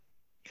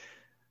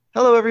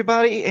Hello,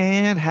 everybody,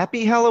 and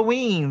happy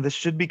Halloween. This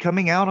should be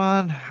coming out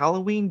on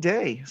Halloween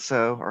Day,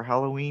 or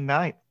Halloween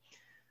night.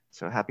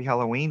 So happy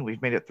Halloween.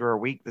 We've made it through our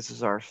week. This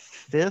is our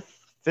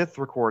fifth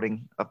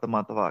recording of the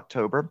month of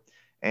October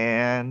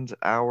and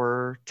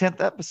our 10th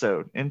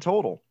episode in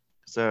total.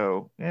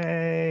 So,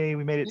 yay,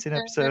 we made it 10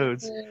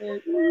 episodes.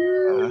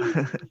 Woo!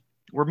 Uh,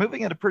 we're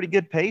moving at a pretty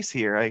good pace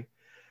here.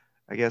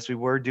 I guess we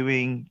were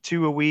doing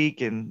two a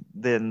week, and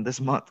then this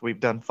month we've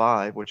done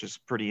five, which is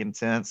pretty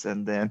intense.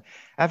 And then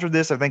after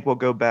this, I think we'll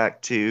go back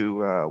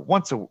to uh,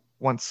 once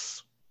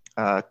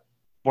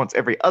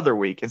every other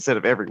week instead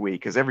of every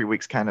week, because every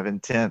week's kind of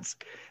intense.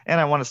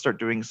 And I want to start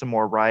doing some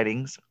more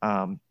writings.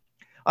 On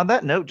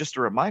that note, just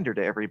a reminder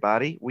to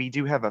everybody, we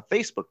do have a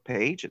Facebook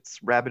page.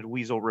 It's Rabid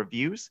Weasel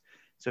Reviews.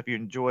 So if you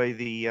enjoy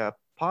the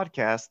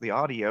podcast, the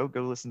audio,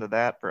 go listen to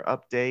that for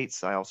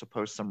updates. I also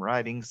post some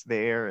writings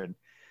there, and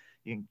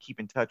you can keep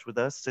in touch with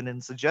us, send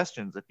in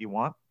suggestions if you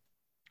want.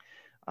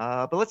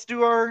 But let's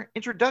do our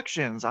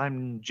introductions.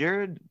 I'm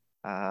Jared,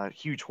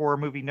 huge horror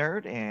movie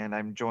nerd, and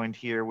I'm joined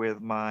here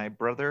with my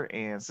brother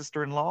and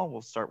sister-in-law.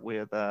 We'll start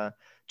with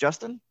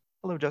Justin.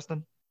 Hello,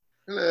 Justin.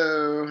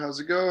 Hello, how's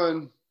it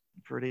going?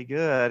 Pretty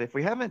good. If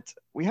we haven't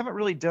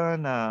really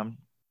done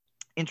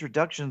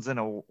introductions in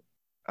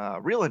a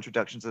real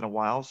introductions in a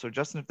while. So,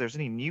 Justin, if there's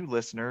any new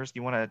listeners, do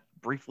you want to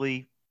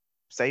briefly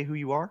say who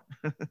you are?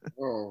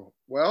 Oh,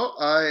 well,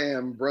 I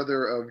am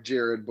brother of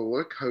Jared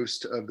Bullock,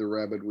 host of the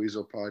Rabid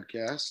Weasel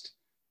podcast.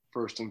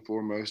 First and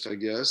foremost, I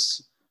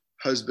guess,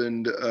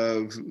 husband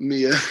of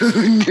Mia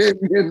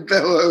and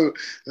fellow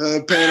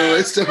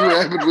panelist of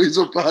Rabid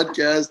Weasel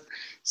podcast.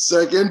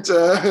 Second,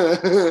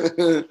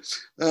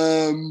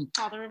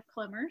 Father of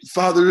Climmers.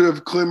 father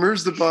of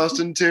Climmers, the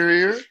Boston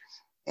Terrier.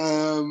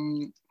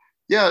 Um,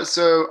 yeah,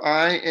 so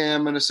I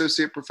am an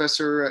associate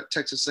professor at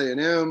Texas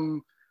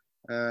A&M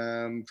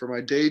for my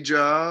day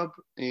job,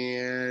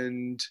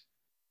 and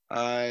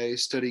I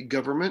study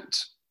government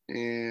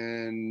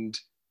and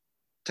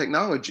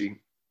technology.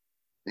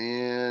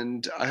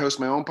 And I host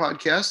my own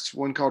podcast,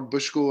 one called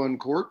Bush School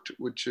Uncorked,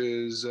 which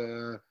is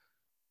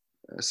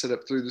set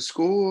up through the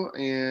school,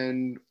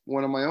 and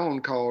one of my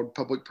own called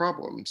Public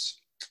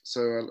Problems.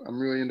 So I'm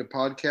really into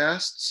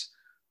podcasts,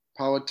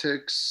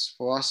 politics,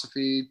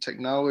 philosophy,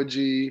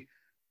 technology,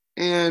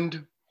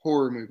 and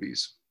horror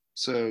movies.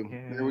 So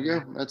there we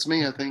go. That's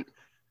me, I think.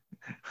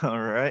 All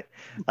right.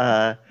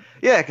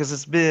 Yeah,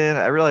 because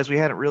I realized we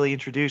hadn't really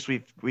introduced.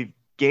 We've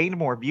gained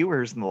more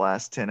viewers in the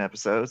last 10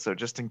 episodes. So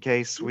just in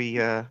case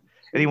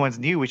anyone's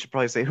new, we should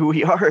probably say who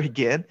we are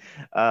again.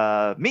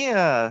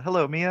 Mia,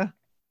 hello, Mia.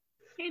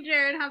 Hey,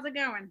 Jared, how's it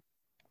going?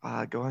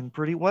 Going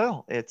pretty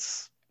well.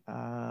 It's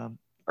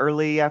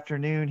early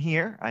afternoon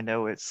here. I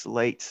know it's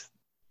late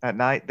at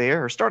night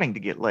there, or starting to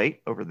get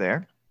late over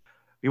there.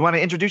 You want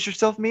to introduce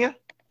yourself, Mia?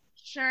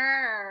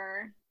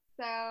 Sure.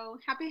 So,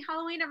 happy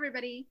Halloween,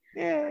 everybody.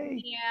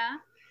 Yay. Yeah.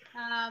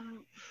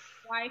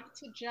 Wife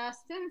to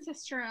Justin,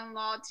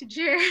 sister-in-law to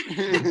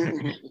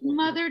Jared,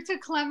 mother to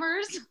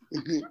Clemmers,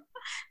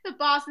 the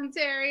Boston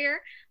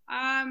Terrier.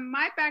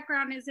 My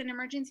background is in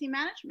emergency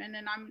management,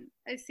 and I'm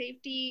a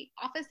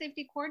office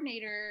safety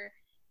coordinator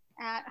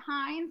at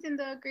Heinz in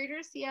the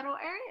greater Seattle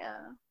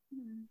area.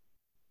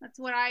 That's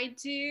what I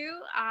do.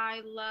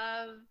 I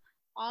love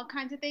all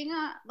kinds of things.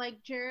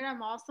 Like Jared,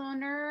 I'm also a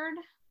nerd.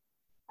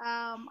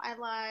 I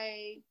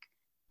like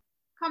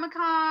Comic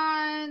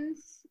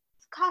Cons,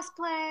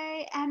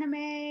 cosplay,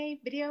 anime,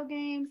 video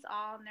games,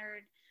 all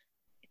nerd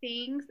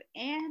things,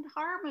 and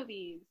horror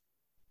movies.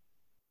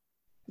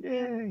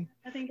 Yay.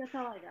 I think that's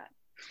all I got.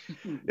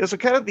 Yeah, so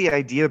kind of the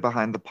idea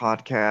behind the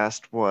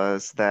podcast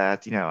was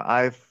that,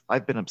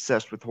 I've been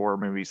obsessed with horror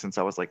movies since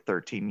I was like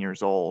 13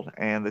 years old.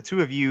 And the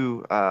two of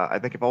you, I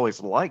think, have always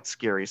liked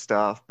scary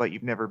stuff, but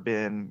you've never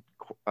been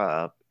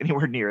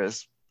anywhere near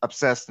as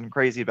obsessed and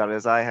crazy about it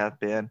as I have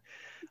been.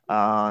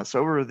 So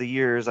over the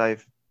years,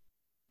 I've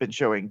been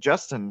showing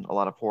Justin a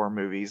lot of horror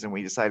movies, and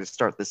we decided to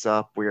start this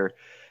up where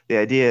the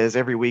idea is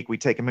every week we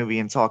take a movie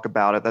and talk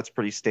about it. That's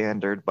pretty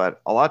standard,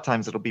 but a lot of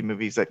times it'll be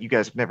movies that you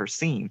guys have never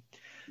seen.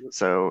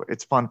 So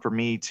it's fun for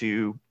me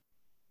to,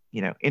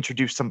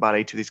 introduce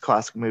somebody to these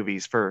classic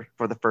movies for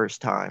the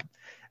first time.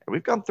 And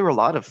we've gone through a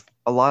lot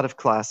of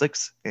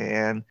classics,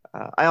 and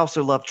I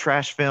also love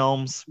trash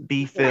films,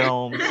 B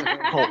films,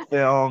 cult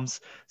films.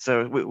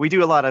 So we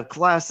do a lot of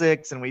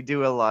classics, and we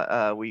do a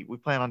lot. We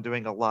plan on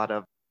doing a lot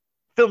of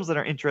films that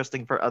are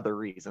interesting for other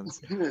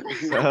reasons.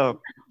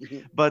 So,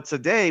 but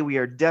today we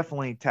are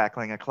definitely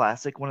tackling a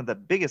classic, one of the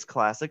biggest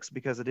classics,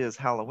 because it is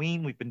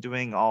Halloween. We've been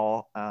doing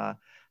all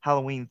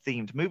Halloween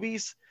themed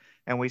movies,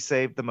 and we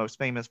saved the most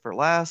famous for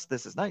last.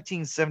 This is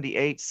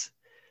 1978's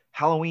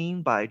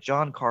Halloween by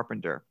John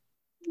Carpenter.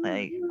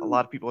 A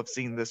lot of people have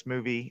seen this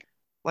movie.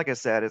 Like I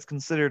said, it's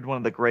considered one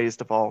of the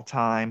greatest of all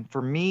time.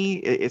 For me,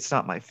 it's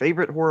not my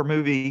favorite horror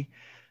movie.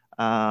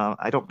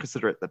 I don't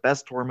consider it the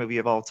best horror movie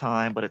of all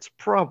time, but it's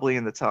probably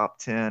in the top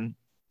 10.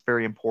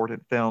 Very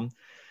important film.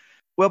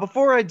 Well,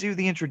 before I do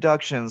the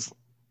introductions,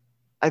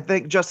 I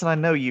think, Justin, I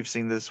know you've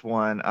seen this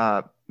one.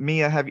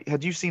 Mia,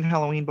 had you seen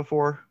Halloween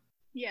before?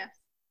 Yes.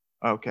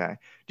 Okay.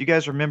 Do you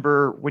guys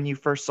remember when you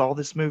first saw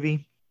this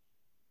movie?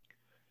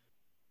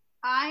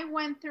 I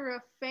went through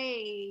a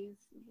phase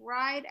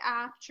right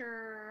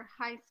after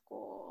high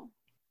school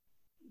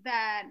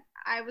that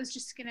I was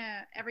just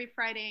gonna every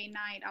Friday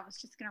night I was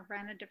just gonna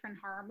rent a different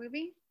horror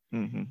movie.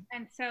 Mm-hmm.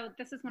 And so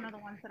this is one of the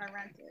ones that I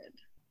rented.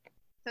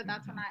 So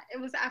that's when it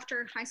was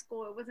after high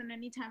school. It wasn't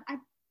any time. I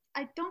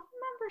don't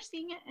remember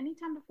seeing it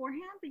anytime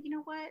beforehand, but you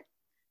know what?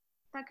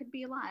 That could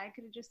be a lie. I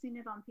could have just seen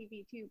it on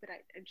TV too, but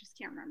I just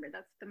can't remember.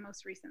 That's the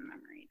most recent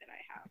memory that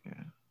I have.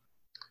 Yeah.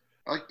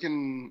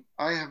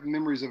 I have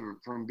memories of it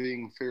from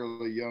being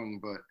fairly young,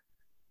 but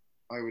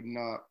I would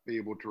not be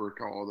able to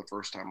recall the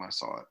first time I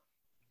saw it.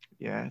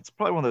 Yeah, it's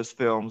probably one of those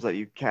films that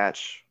you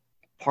catch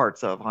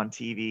parts of on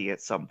TV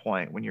at some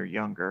point when you're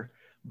younger.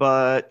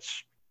 But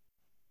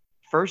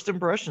first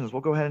impressions,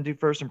 we'll go ahead and do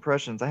first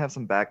impressions. I have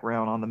some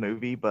background on the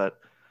movie, but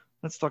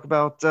let's talk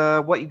about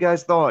what you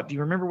guys thought. Do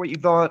you remember what you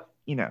thought,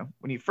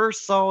 when you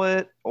first saw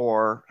it,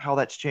 or how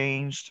that's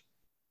changed?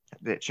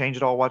 Did it change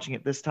at all watching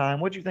it this time?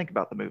 What did you think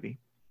about the movie?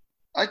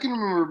 I can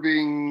remember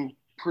being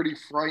pretty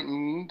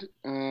frightened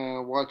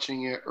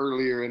watching it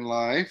earlier in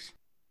life.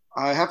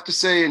 I have to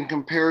say, in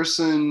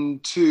comparison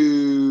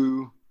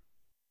to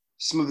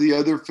some of the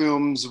other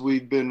films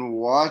we've been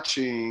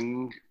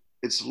watching,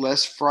 it's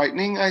less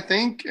frightening, I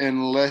think,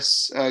 and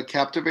less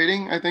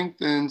captivating, I think,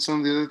 than some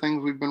of the other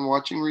things we've been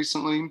watching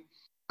recently.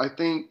 I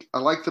think I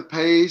like the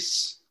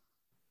pace.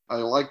 I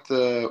like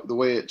the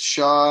way it's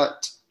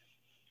shot.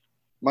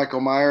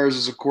 Michael Myers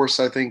is, of course,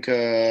 I think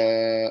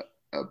a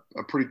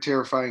pretty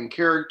terrifying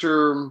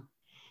character.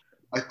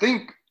 I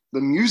think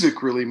the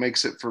music really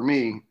makes it for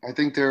me. I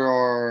think there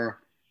are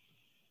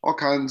all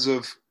kinds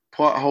of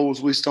plot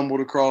holes we stumbled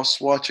across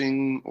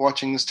watching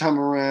this time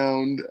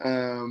around.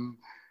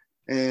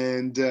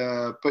 And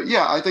but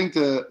yeah, I think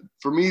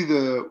for me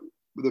the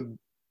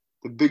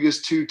the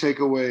biggest two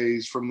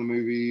takeaways from the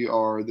movie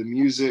are the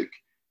music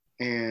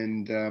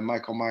and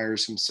Michael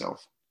Myers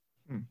himself.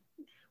 Hmm.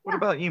 What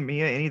about you,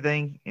 Mia?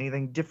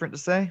 Anything different to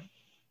say?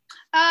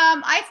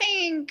 I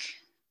think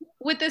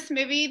with this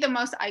movie, the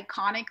most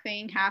iconic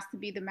thing has to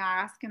be the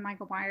mask and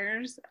Michael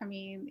Myers. I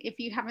mean, if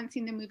you haven't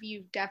seen the movie,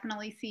 you've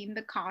definitely seen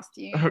the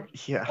costume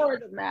Yeah. or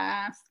the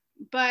mask.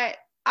 But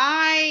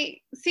I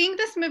seeing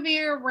this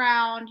movie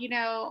around,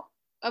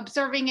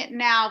 observing it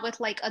now with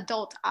like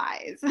adult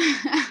eyes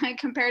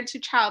compared to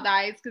child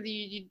eyes, because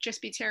you'd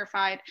just be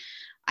terrified.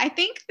 I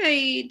think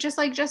they, just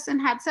like Justin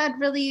had said,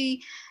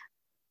 really,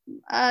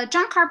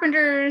 John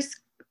Carpenter's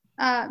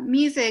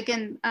music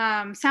and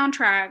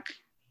soundtrack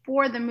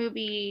for the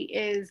movie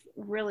is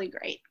really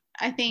great.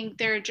 I think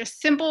they're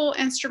just simple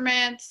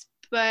instruments,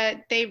 but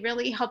they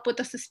really help with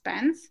the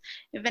suspense.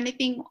 If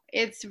anything,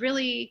 it's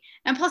really,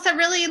 and plus I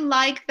really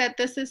like that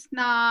this is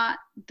not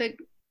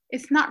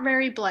it's not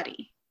very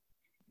bloody.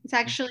 It's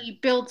actually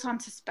builds on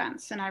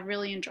suspense, and I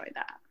really enjoy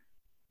that.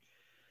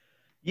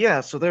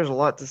 Yeah, so there's a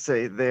lot to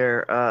say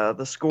there.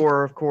 The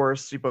score, of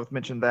course, you both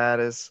mentioned that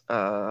is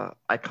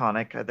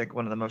iconic. I think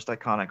one of the most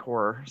iconic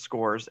horror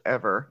scores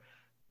ever.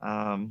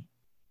 Um,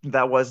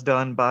 that was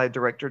done by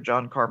director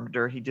John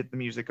Carpenter. He did the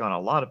music on a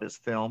lot of his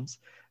films.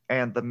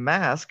 And The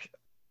Mask,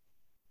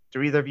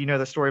 do either of you know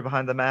the story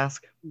behind The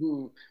Mask?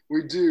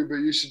 We do, but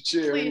you should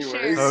share Please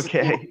share. anyways.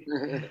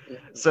 Okay.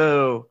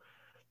 So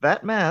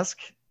that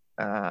mask,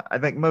 I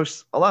think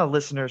a lot of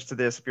listeners to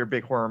this, if you're a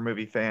big horror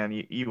movie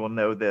fan, you will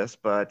know this,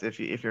 but if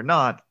you're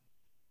not,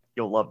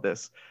 you'll love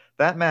this.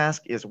 That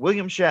mask is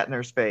William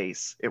Shatner's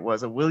face. It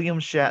was a William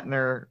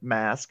Shatner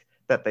mask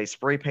that they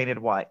spray painted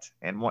white.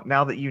 And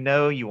now that you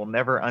know, you will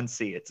never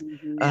unsee it.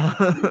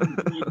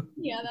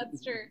 Yeah,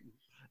 that's true.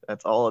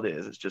 That's all it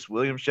is. It's just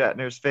William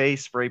Shatner's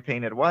face spray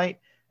painted white.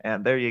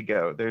 And there you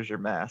go. There's your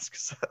mask.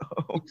 So,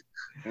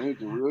 And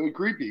it's really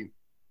creepy.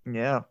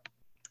 yeah,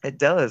 it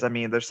does. I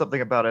mean, there's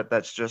something about it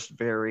that's just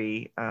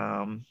very,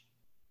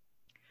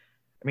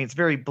 it's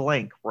very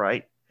blank,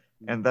 right?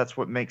 And that's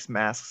what makes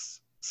masks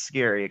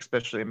scary,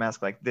 especially a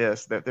mask like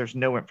this, that there's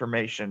no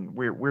information.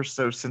 We're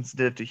so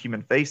sensitive to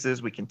human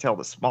faces. We can tell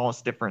the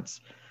smallest difference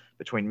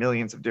between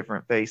millions of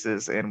different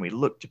faces, and we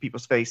look to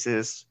people's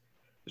faces.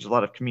 There's a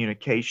lot of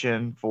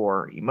communication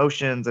for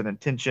emotions and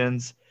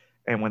intentions,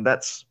 and when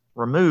that's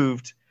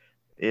removed,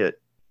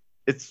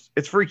 it's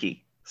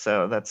freaky.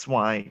 So that's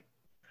why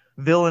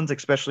villains,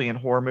 especially in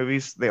horror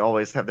movies, they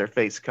always have their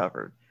face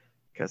covered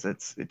because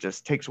it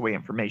just takes away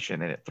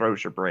information and it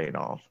throws your brain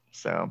off.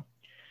 So,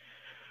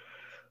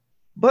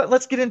 but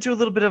let's get into a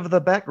little bit of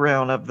the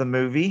background of the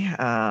movie.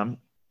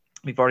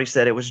 We've already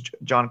said it was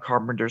John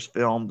Carpenter's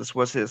film. This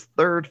was his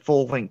third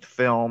full-length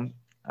film.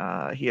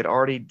 He had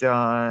already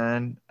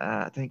done,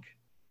 I think,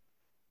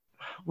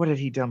 what had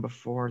he done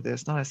before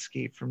this? Not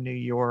Escape from New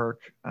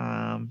York.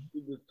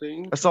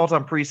 Assault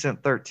on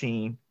Precinct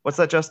 13. What's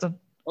that, Justin?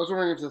 I was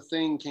wondering if The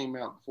Thing came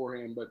out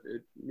beforehand, but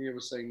Mia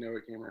was saying no,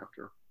 it came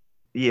after.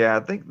 Yeah, I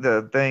think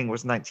The Thing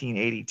was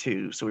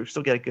 1982, so we've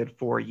still got a good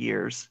 4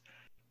 years.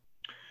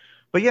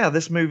 But yeah,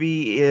 this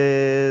movie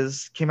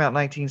came out in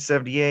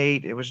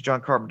 1978. It was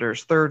John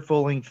Carpenter's third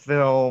full-length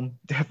film.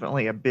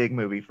 Definitely a big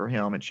movie for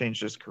him. It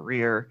changed his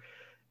career.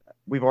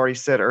 We've already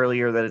said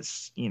earlier that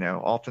it's,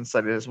 often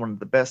cited as one of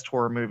the best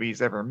horror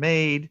movies ever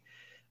made.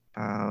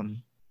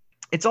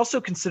 It's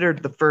also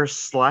considered the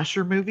first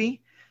slasher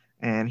movie.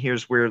 And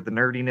here's where the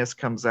nerdiness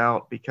comes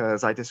out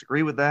because I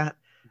disagree with that.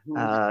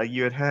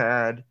 You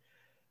had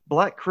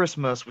Black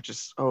Christmas, which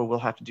is, we'll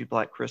have to do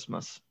Black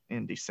Christmas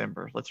in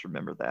December. Let's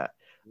remember that.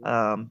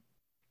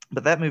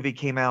 But that movie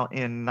came out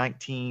in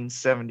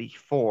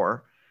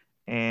 1974.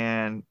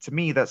 And to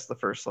me, that's the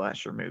first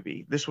slasher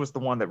movie. This was the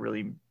one that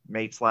really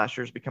made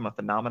slashers become a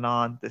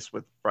phenomenon. This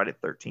with Friday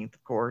the 13th,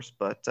 of course.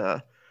 But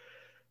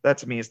that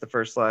to me is the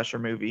first slasher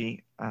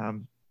movie.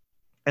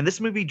 And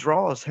this movie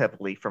draws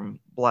heavily from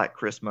Black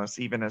Christmas,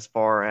 even as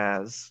far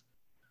as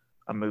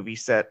a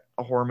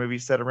horror movie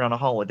set around a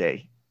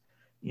holiday,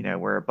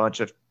 where a bunch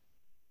of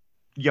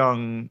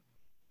young,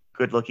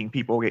 good-looking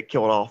people get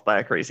killed off by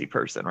a crazy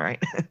person,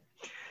 right?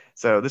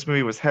 So this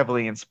movie was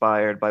heavily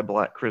inspired by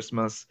Black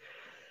Christmas.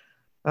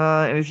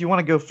 And if you want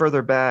to go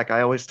further back,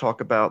 I always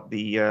talk about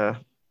the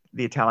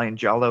Italian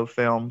giallo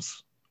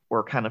films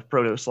were kind of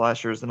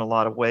proto-slashers in a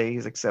lot of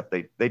ways, except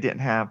they didn't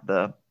have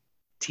the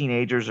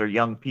teenagers or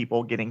young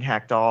people getting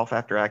hacked off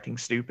after acting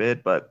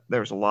stupid, but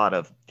there's a lot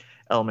of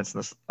elements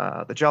in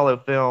the giallo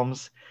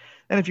films.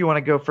 And if you want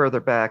to go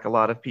further back, a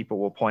lot of people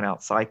will point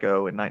out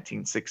Psycho in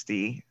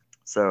 1960.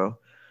 So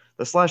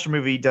the slasher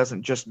movie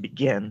doesn't just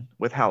begin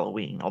with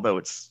Halloween, although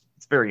it's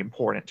very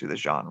important to the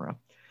genre.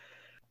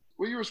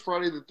 What year was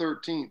Friday the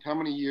 13th? How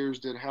many years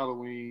did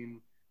Halloween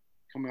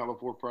come out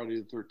before Friday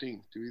the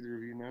 13th? Do either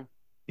of you know?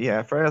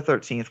 Yeah, Friday the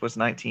 13th was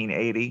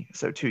 1980,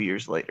 so 2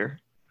 years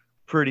later.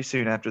 Pretty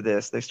soon after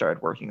this, they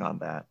started working on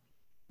that.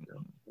 Yeah,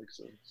 makes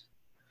sense.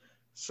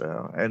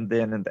 So, and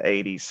then in the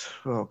 80s,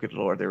 oh, good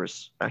Lord, there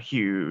was a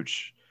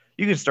huge...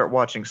 You can start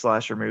watching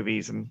slasher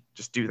movies and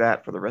just do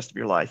that for the rest of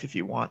your life if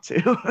you want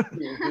to.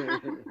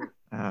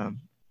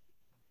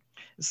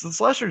 So the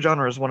slasher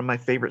genre is one of my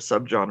favorite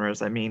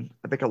subgenres. I mean,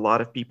 I think a lot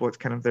of people, it's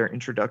kind of their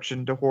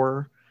introduction to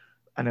horror.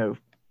 I know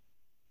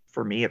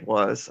for me it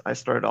was. I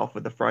started off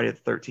with the Friday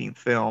the 13th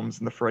films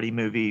and the Freddy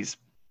movies.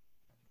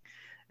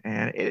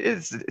 And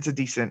it's a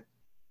decent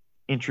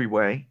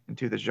entryway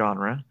into the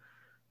genre.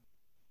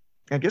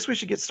 I guess we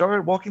should get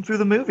started walking through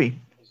the movie.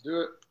 Let's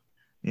do it.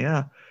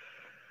 Yeah.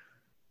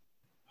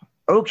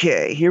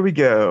 Okay, here we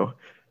go.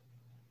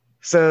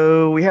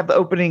 So we have the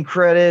opening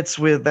credits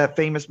with that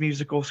famous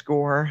musical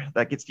score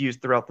that gets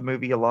used throughout the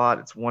movie a lot.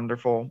 It's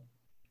wonderful.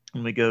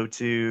 And we go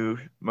to,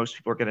 most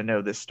people are going to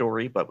know this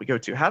story, but we go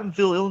to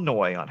Haddonfield,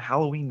 Illinois on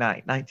Halloween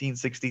night,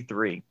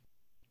 1963.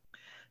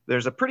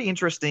 There's a pretty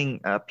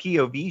interesting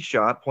POV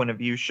shot, point of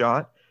view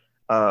shot,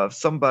 of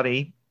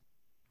somebody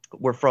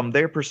where from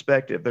their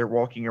perspective, they're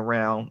walking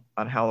around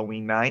on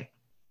Halloween night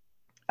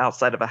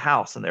outside of a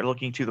house, and they're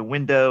looking to the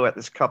window at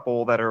this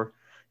couple that are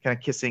kind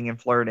of kissing and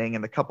flirting,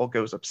 and the couple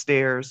goes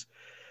upstairs,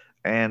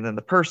 and then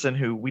the person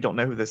who we don't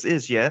know who this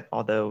is yet,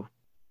 although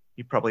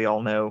you probably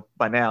all know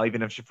by now,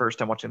 even if it's your first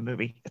time watching the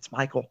movie, it's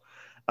Michael,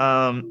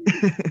 goes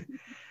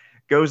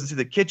into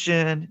the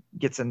kitchen,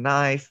 gets a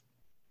knife,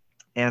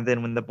 and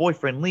then when the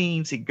boyfriend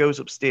leaves, he goes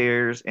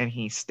upstairs and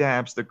he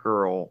stabs the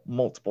girl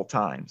multiple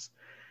times.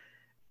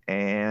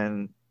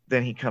 And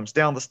then he comes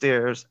down the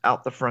stairs,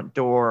 out the front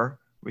door.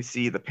 We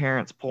see the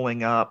parents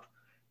pulling up.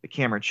 The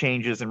camera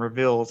changes and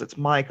reveals it's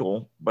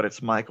Michael, but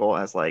it's Michael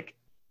as like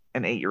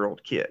an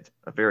 8-year-old kid,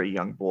 a very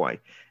young boy.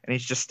 And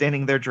he's just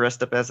standing there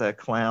dressed up as a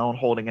clown,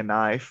 holding a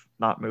knife,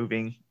 not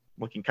moving,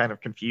 looking kind of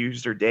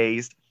confused or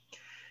dazed.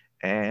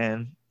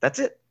 And that's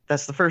it.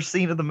 That's the first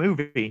scene of the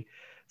movie.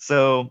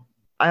 So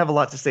I have a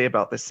lot to say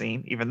about this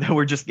scene, even though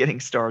we're just getting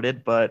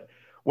started. But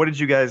what did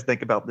you guys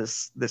think about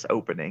this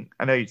opening?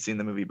 I know you'd seen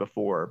the movie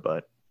before,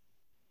 but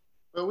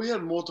well, we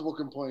had multiple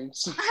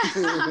complaints.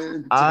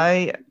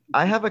 I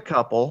have a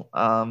couple,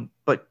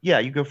 but yeah,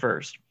 you go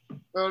first.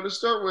 To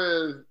start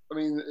with, I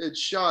mean, it's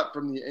shot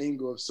from the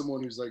angle of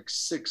someone who's like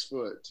 6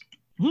 foot.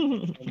 I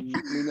mean,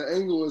 the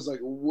angle is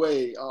like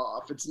way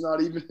off. It's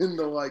not even in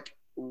the like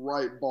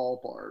right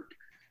ballpark.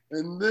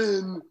 And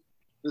then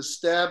the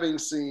stabbing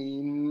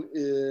scene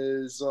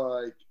is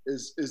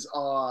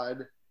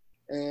odd.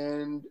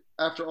 And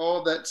after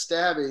all that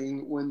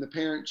stabbing, when the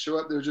parents show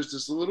up, there's just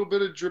this little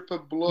bit of drip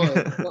of blood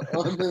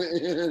on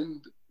the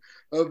end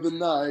of the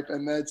knife,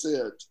 and that's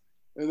it.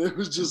 And it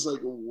was just like,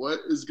 what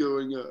is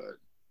going on?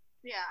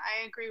 Yeah,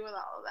 I agree with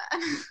all of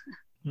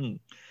that.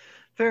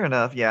 Fair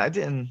enough. Yeah,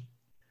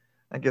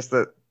 I guess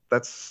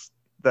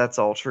that's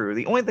all true.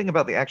 The only thing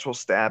about the actual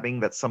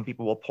stabbing that some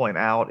people will point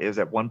out is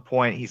at one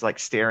point he's like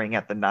staring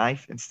at the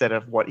knife instead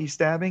of what he's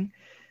stabbing.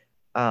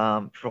 People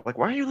are like,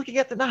 why are you looking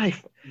at the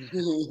knife?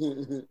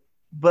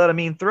 But I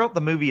mean, throughout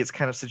the movie, it's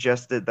kind of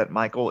suggested that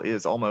Michael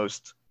is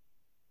almost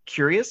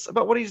curious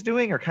about what he's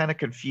doing or kind of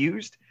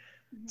confused.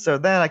 So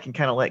then I can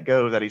kind of let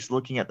go that he's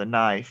looking at the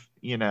knife.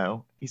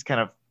 He's kind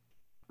of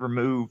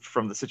removed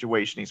from the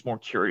situation. He's more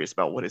curious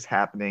about what is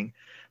happening.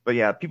 But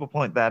yeah, people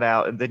point that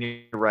out, and then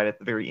you're right at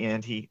the very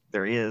end.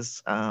 There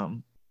is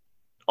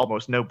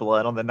almost no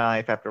blood on the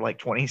knife after like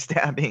 20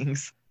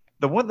 stabbings.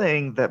 The one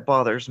thing that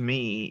bothers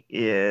me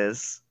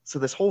is so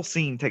this whole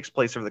scene takes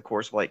place over the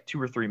course of like 2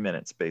 or 3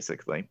 minutes,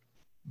 basically.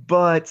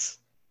 But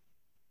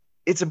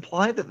it's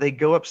implied that they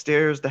go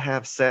upstairs to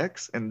have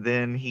sex and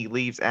then he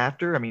leaves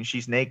after. I mean,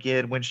 she's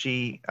naked when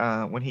he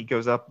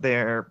goes up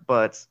there,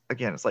 but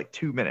again, it's like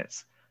 2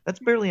 minutes. That's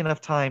barely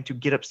enough time to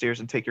get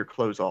upstairs and take your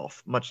clothes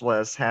off, much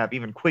less have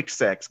even quick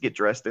sex, get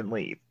dressed and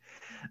leave.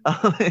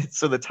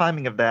 So the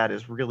timing of that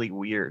is really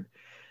weird.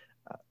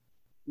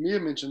 Mia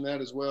mentioned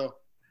that as well.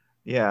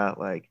 Yeah,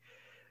 like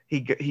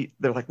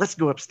they're like, let's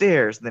go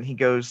upstairs. And then he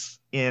goes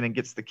in and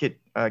gets the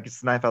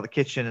knife out of the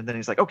kitchen, and then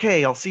he's like,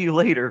 okay, I'll see you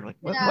later. Like,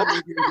 what? Yeah.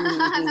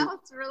 That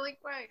was really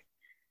quick.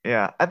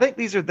 Yeah, I think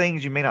these are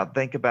things you may not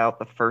think about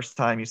the first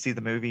time you see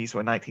the movie, so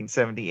in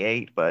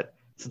 1978, but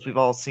since we've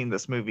all seen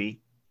this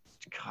movie,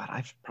 God,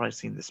 I've probably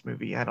seen this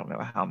movie, I don't know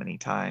how many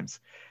times,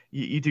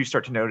 you do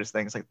start to notice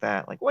things like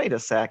that. Like, wait a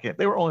second,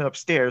 they were only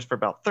upstairs for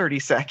about 30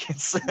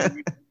 seconds.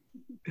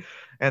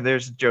 And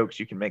there's jokes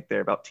you can make there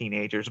about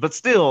teenagers, but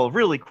still,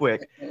 really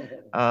quick.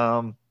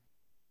 That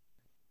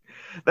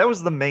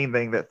was the main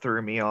thing that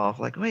threw me off.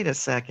 Like, wait a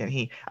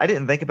second, I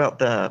didn't think about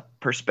the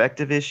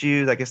perspective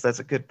issues. I guess that's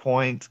a good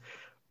point.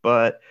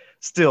 But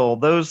still,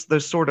 those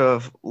sort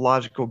of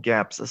logical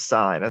gaps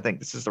aside, I think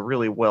this is a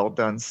really well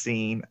done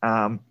scene.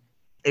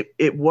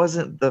 It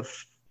wasn't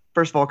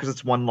first of all, because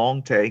it's one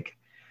long take.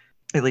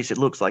 At least it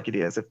looks like it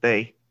is.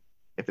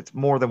 If it's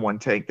more than one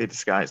take, they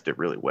disguised it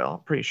really well. I'm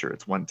pretty sure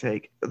it's one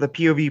take. The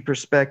POV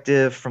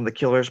perspective from the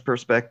killer's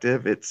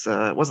perspective, it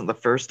wasn't the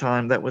first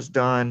time that was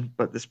done,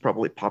 but this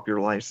probably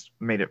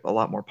made it a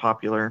lot more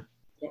popular.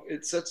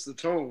 It sets the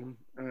tone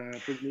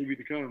for the movie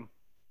to come.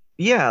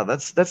 Yeah,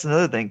 that's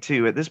another thing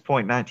too. At this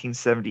point,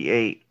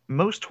 1978,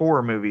 most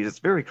horror movies, it's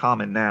very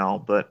common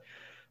now, but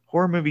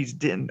horror movies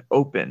didn't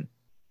open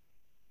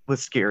with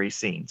scary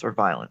scenes or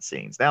violent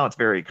scenes. Now it's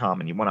very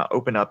common. You want to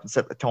open up and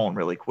set the tone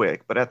really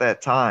quick. But at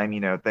that time,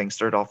 things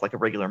started off like a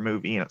regular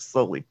movie and it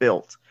slowly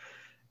built.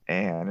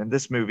 And in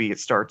this movie, it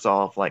starts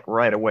off like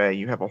right away.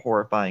 You have a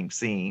horrifying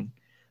scene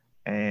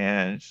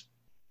and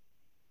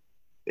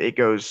it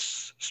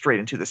goes straight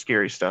into the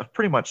scary stuff.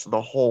 Pretty much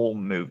the whole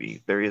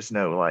movie. There is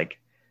no like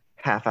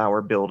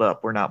half-hour build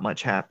up where not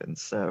much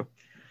happens. So,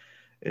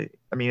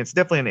 it's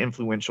definitely an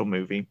influential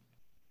movie.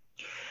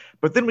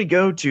 But then we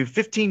go to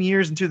 15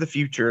 years into the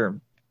future.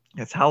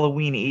 It's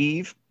Halloween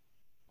Eve,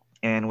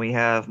 and we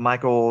have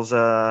Michael's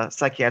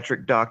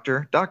psychiatric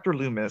doctor, Dr.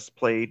 Loomis,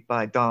 played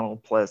by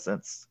Donald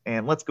Pleasence.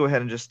 And let's go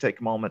ahead and just take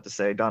a moment to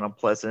say Donald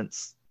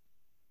Pleasence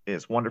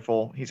is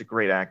wonderful. He's a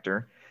great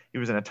actor. He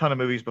was in a ton of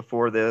movies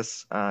before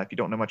this. If you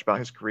don't know much about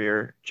his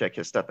career, check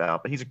his stuff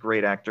out. But he's a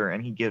great actor,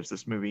 and he gives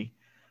this movie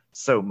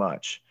so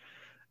much.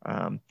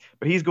 But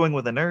he's going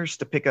with a nurse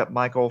to pick up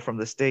Michael from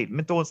the state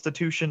mental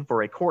institution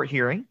for a court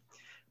hearing.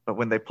 But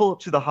when they pull up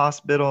to the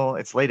hospital,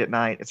 it's late at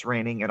night, it's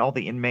raining, and all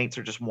the inmates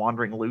are just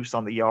wandering loose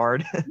on the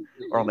yard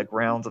or on the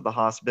grounds of the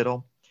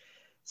hospital.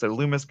 So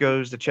Loomis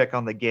goes to check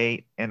on the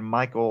gate, and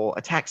Michael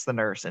attacks the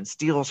nurse and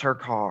steals her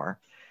car.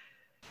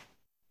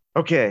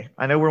 Okay,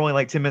 I know we're only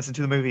like 10 minutes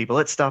into the movie, but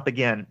let's stop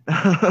again.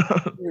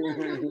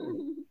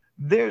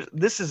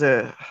 This is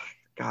a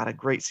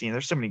great scene.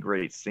 There's so many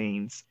great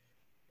scenes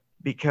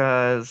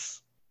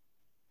because,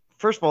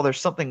 first of all, there's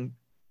something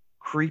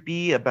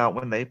creepy about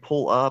when they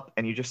pull up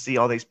and you just see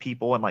all these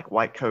people in like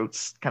white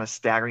coats kind of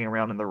staggering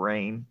around in the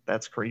rain.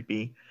 That's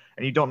creepy.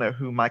 And you don't know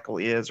who Michael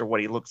is or what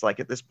he looks like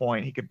at this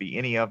point. He could be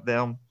any of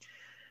them.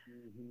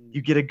 Mm-hmm.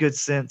 You get a good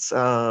sense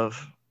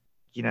of,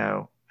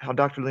 how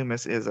Dr.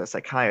 Loomis is a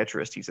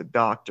psychiatrist. He's a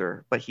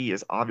doctor, but he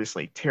is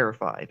obviously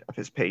terrified of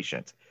his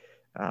patient.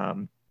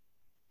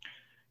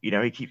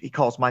 He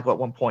calls Michael at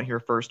one point. He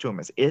refers to him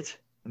as it.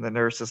 And the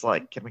nurse is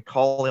like, can we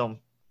call him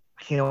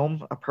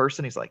a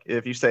person? He's like,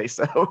 if you say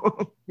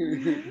so.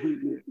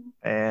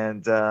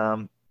 And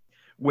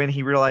when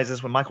he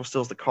realizes when Michael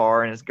steals the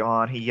car and is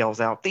gone, he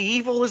yells out, the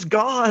evil is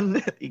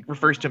gone. He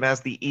refers to him as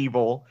the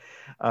evil.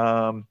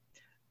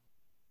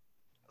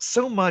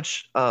 So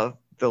much of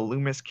the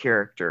Loomis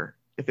character,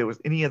 if it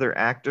was any other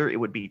actor, it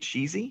would be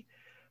cheesy,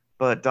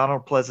 but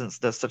Donald Pleasence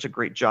does such a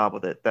great job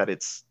with it that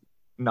it's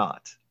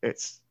not.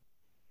 It's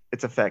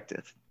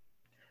effective.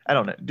 I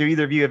don't know. Do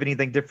either of you have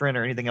anything different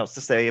or anything else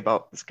to say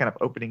about this kind of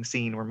opening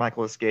scene where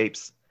Michael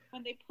escapes?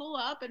 When they pull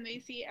up and they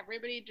see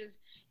everybody just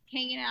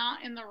hanging out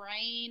in the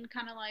rain,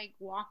 kind of like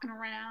walking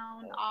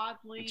around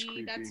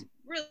oddly, that's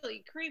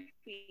really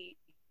creepy.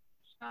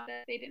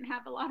 They didn't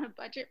have a lot of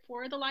budget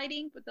for the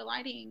lighting, but the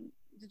lighting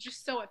is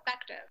just so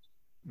effective,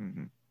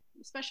 mm-hmm.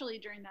 especially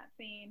during that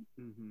scene.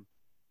 Mm-hmm.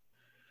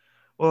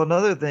 Well,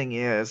 another thing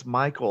is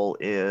Michael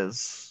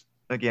is,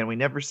 again, we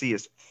never see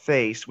his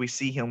face. We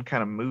see him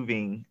kind of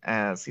moving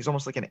as he's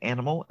almost like an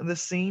animal in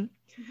this scene.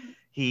 Mm-hmm.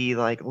 He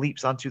like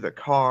leaps onto the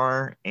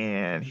car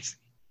and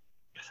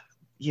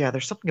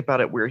there's something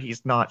about it where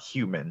he's not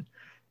human.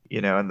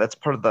 And that's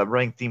part of the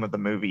running theme of the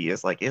movie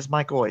is like, is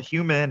Michael a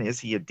human? Is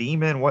he a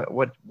demon?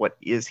 What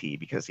is he?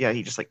 Because yeah,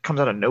 he just like comes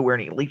out of nowhere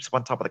and he leaps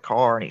on top of the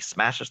car and he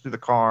smashes through the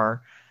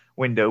car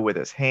window with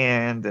his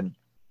hand and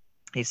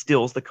he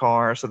steals the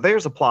car. So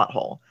there's a plot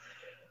hole,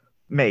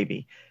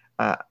 maybe.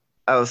 Uh,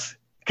 I was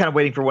kind of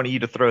waiting for one of you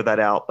to throw that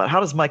out, but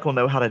how does Michael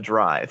know how to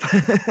drive?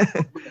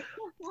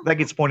 That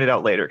gets pointed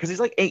out later because he's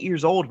like 8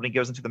 years old when he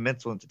goes into the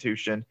mental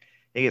institution.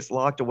 He gets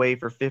locked away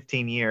for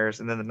 15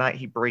 years, and then the night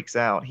he breaks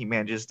out, he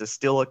manages to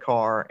steal a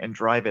car and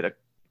drive it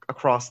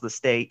across the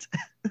state.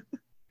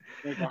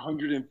 Like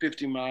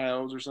 150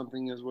 miles or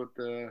something is what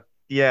the.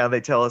 Yeah, they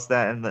tell us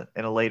that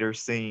in a later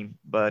scene.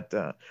 But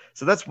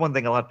so that's one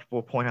thing a lot of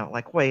people point out,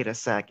 like, wait a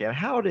second,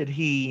 how did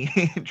he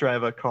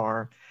drive a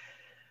car?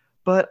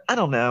 But I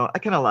don't know. I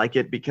kind of like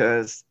it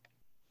because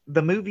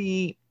the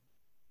movie,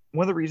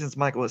 one of the reasons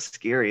Michael is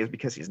scary is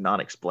because he's not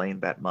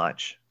explained that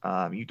much.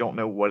 You don't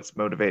know what's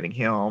motivating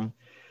him.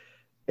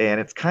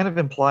 And it's kind of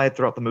implied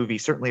throughout the movie,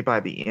 certainly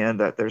by the end,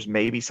 that there's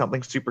maybe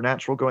something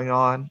supernatural going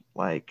on.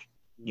 Like,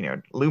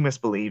 Loomis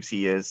believes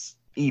he is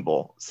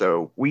evil.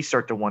 So we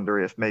start to wonder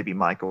if maybe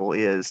Michael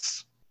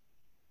is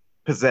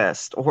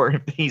possessed or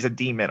if he's a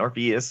demon or if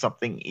he is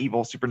something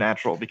evil,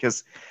 supernatural.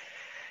 Because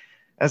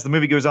as the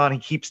movie goes on, he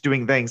keeps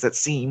doing things that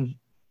seem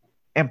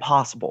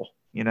impossible.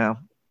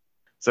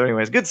 So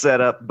anyways, good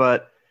setup.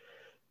 But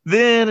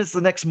then it's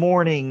the next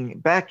morning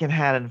back in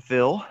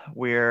Haddonfield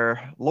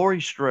where Laurie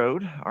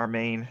Strode, our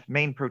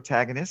main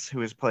protagonist,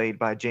 who is played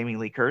by Jamie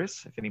Lee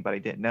Curtis, if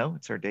anybody didn't know,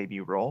 it's her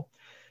debut role,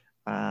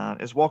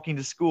 is walking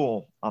to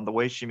school. On the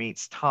way, she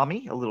meets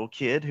Tommy, a little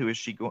kid who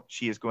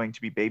she is going to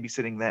be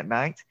babysitting that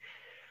night.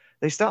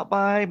 They stop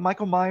by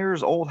Michael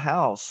Myers' old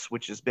house,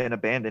 which has been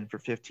abandoned for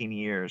 15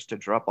 years, to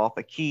drop off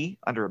a key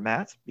under a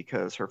mat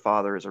because her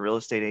father is a real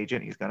estate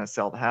agent. He's going to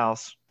sell the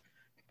house.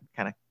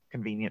 Kind of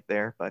convenient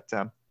there, but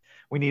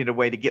we needed a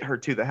way to get her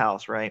to the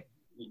house, right?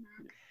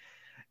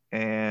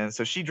 And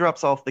so she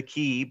drops off the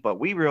key, but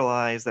we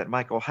realize that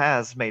Michael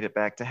has made it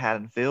back to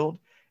Haddonfield,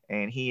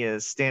 and he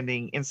is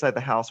standing inside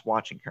the house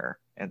watching her.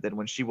 And then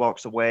when she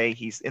walks away,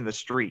 he's in the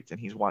street and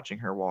he's watching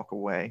her walk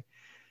away.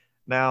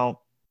 Now,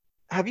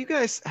 have you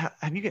guys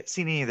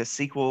seen any of the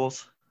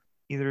sequels,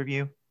 either of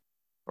you,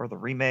 or the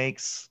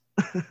remakes?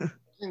 I've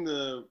seen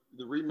the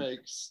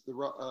remakes, the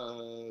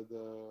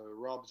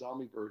Rob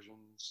Zombie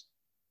versions.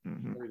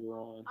 Mm-hmm. Later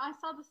on. I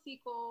saw the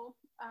sequel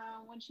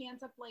when she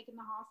ends up like in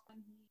the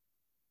hospital.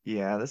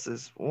 Yeah, this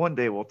is one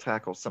day we'll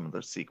tackle some of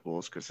those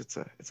sequels because it's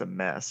a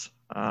mess.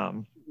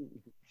 But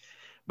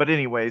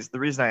anyways, the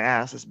reason I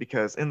asked is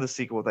because in the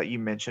sequel that you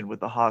mentioned with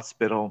the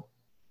hospital,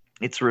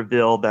 it's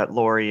revealed that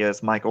Laurie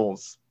is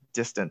Michael's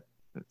distant.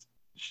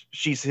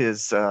 She's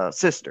his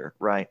sister,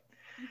 right?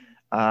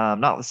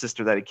 Not the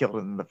sister that he killed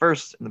in the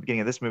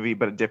beginning of this movie,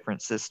 but a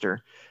different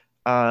sister.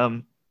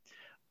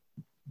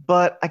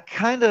 But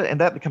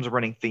and that becomes a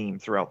running theme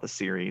throughout the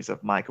series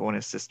of Michael and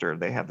his sister.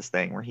 They have this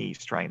thing where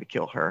he's trying to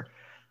kill her.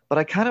 But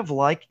I kind of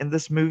like in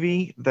this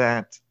movie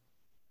that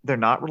they're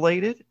not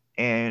related,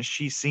 and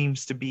she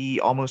seems to be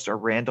almost a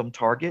random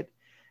target.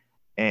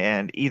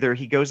 And either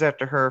he goes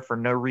after her for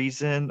no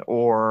reason,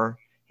 or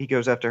he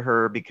goes after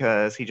her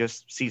because he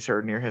just sees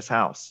her near his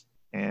house,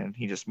 and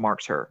he just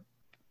marks her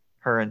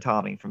and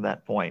Tommy from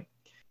that point.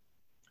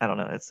 I don't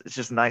know. It's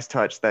just a nice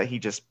touch that he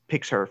just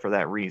picks her for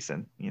that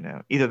reason,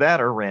 either that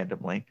or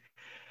randomly.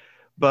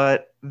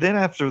 But then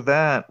after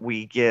that,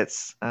 we get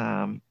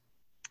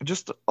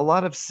just a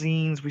lot of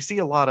scenes. We see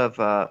a lot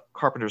of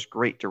Carpenter's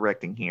great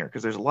directing here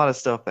because there's a lot of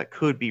stuff that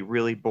could be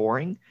really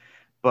boring,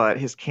 but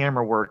his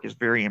camera work is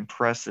very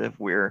impressive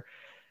where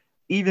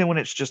even when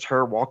it's just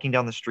her walking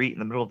down the street in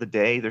the middle of the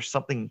day, there's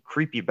something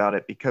creepy about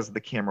it because of the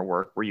camera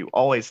work where you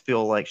always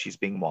feel like she's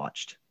being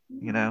watched,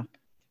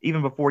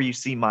 Even before you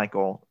see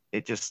Michael,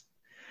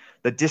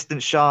 the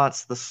distant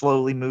shots, the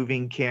slowly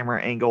moving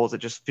camera angles, it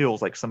just feels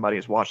like somebody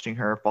is watching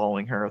her,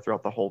 following her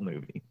throughout the whole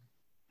movie.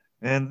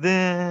 And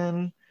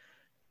then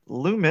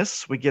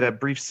Loomis, we get a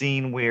brief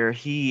scene where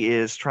he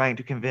is trying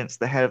to convince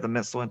the head of the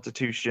mental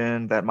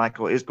institution that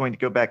Michael is going to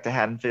go back to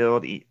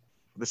Haddonfield.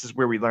 This is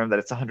where we learn that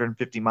it's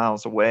 150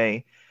 miles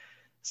away.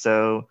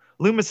 So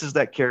Loomis is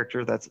that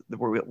character that's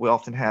where we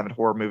often have in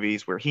horror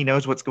movies where he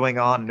knows what's going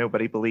on and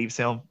nobody believes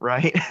him,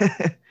 right?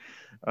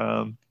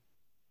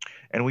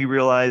 And we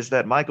realize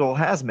that Michael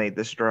has made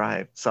this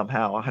drive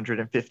somehow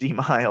 150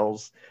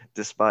 miles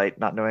despite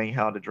not knowing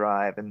how to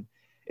drive. And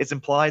it's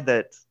implied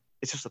that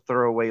it's just a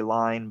throwaway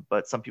line,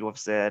 but some people have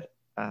said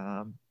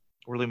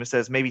where Loomis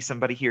says maybe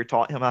somebody here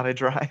taught him how to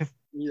drive.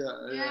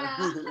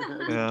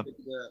 Yeah.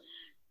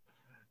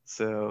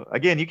 So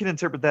again, you can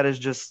interpret that as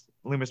just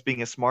Loomis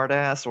being a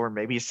smartass, or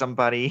maybe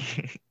somebody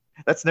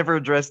that's never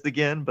addressed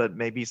again, but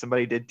maybe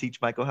somebody did teach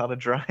Michael how to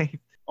drive.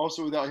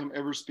 Also, without him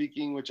ever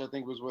speaking, which I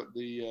think was what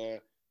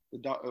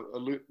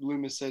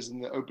Loomis says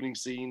in the opening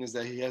scene, is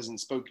that he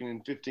hasn't spoken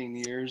in 15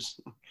 years.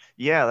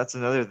 Yeah, that's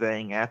another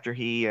thing. After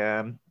he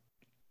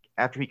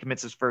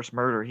commits his first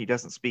murder, he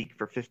doesn't speak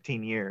for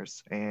 15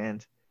 years.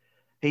 And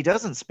He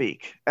doesn't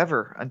speak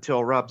ever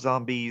until Rob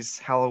Zombie's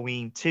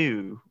Halloween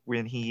 2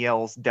 when he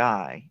yells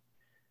 "die,"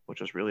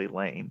 which was really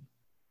lame.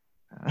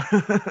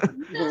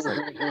 It's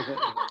like,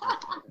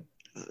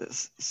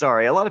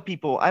 sorry, a lot of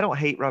people, I don't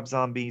hate Rob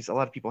Zombies. A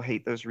lot of people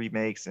hate those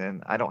remakes,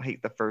 and I don't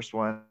hate the first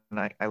one.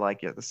 I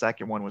like it. The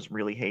second one was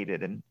really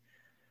hated. And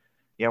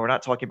yeah, we're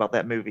not talking about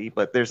that movie,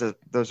 but there's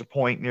a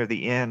point near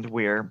the end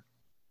where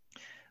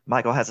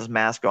Michael has his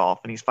mask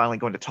off and he's finally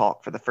going to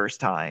talk for the first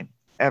time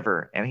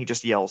ever. And he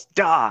just yells,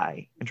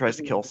 "Die!" and tries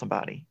to kill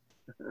somebody.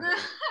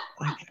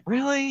 Like,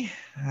 really?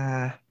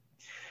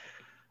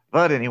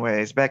 But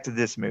anyways, back to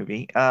this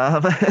movie.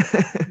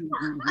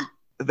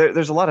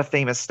 There's a lot of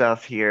famous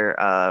stuff here.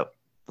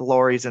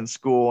 Laurie's in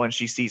school and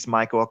she sees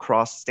Michael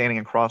standing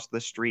across the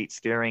street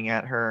staring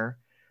at her.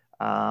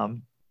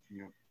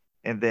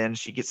 And then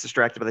she gets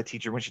distracted by the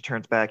teacher. When she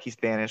turns back, he's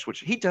vanished,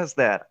 which he does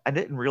that. I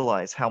didn't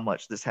realize how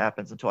much this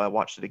happens until I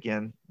watched it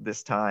again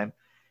this time.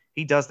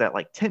 He does that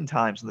like 10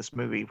 times in this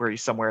movie where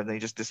he's somewhere and then he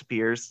just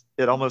disappears.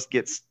 It almost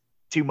gets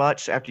too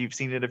much after you've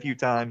seen it a few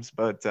times.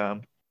 But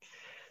so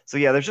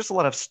yeah, there's just a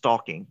lot of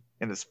stalking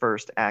in this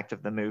first act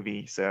of the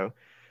movie. So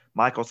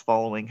Michael's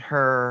following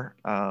her.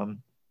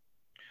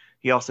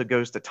 He also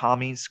goes to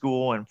Tommy's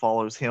school and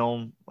follows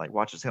him, like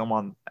watches him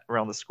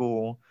around the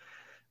school.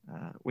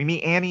 We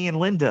meet Annie and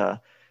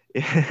Linda.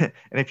 And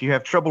if you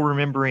have trouble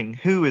remembering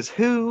who is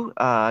who,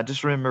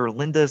 just remember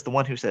Linda is the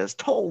one who says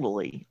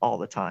totally all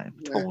the time.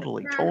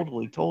 Totally,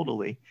 totally,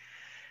 totally.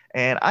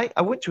 And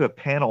I went to a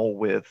panel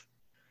with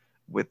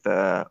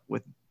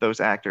those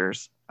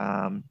actors.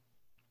 And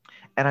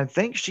I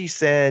think she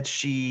said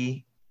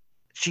she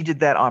did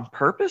that on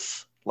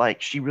purpose.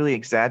 Like she really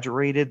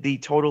exaggerated the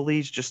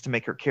totalies just to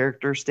make her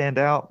character stand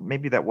out.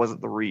 Maybe that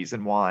wasn't the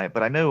reason why,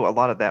 but I know a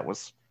lot of that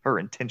was her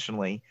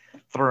intentionally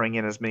throwing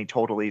in as many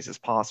totalies as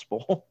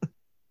possible.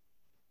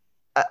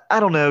 I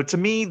don't know. To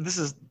me, this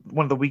is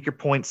one of the weaker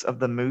points of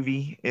the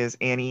movie is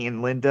Annie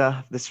and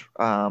Linda.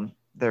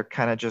 They're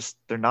kind of just,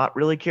 they're not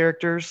really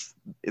characters.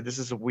 This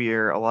is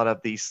where a lot of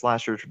the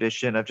slasher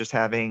tradition of just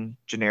having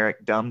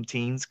generic dumb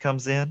teens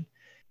comes in.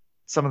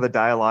 Some of the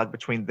dialogue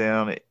between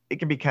them, it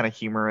can be kind of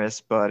humorous,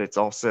 but it's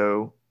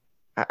also,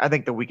 I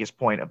think the weakest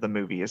point of the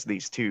movie is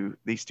these two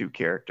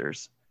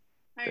characters.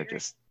 They're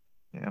just,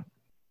 Yeah,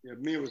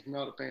 Mia was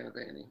not a fan of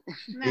Annie.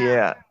 No.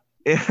 Yeah.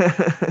 She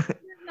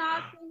did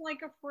not seem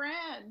like a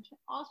friend.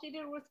 All she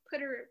did was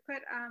put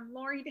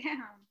Lori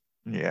down.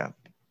 Yeah.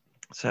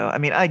 So I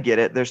mean, I get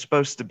it. They're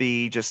supposed to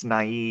be just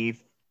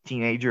naive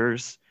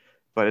teenagers,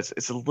 but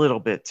it's a little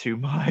bit too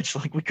much.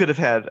 Like we could have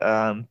had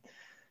a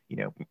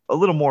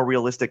little more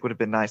realistic would have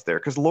been nice there.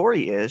 Because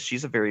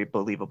she's a very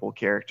believable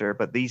character,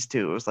 but these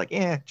two, it was like,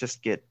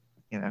 just get,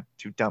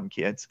 two dumb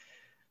kids.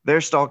 They're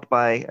stalked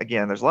by,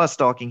 again, there's a lot of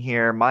stalking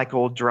here.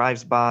 Michael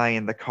drives by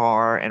in the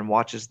car and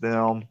watches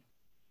them.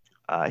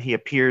 He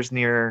appears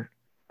near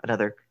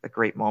a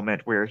great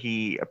moment where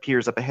he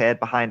appears up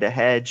ahead behind a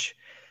hedge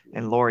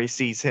and Laurie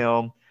sees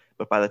him.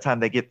 But by the time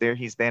they get there,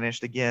 he's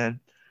vanished again.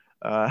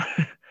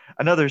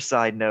 Another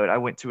side note, I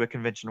went to a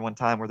convention one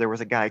time where there was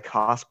a guy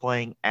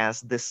cosplaying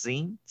as this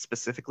scene,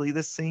 specifically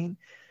this scene.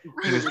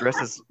 He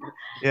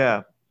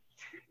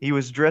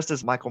was dressed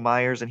as Michael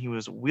Myers and he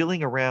was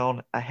wheeling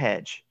around a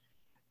hedge.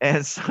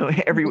 And so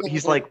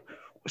he's like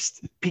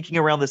peeking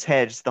around this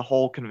hedge the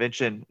whole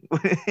convention.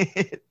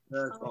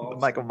 That's awesome.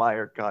 Michael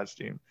Myers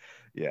costume.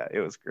 Yeah, it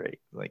was great.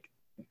 Like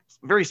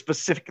very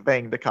specific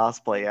thing to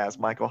cosplay as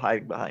Michael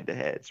hiding behind a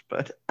hedge.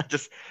 But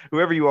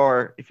whoever you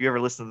are, if you ever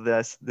listen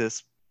to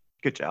this,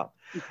 good job.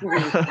 Well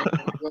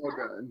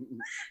done.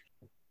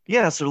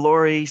 Yeah, so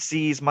Laurie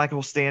sees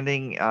Michael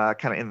standing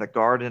kind of in the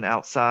garden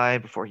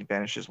outside before he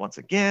vanishes once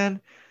again.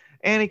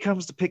 And he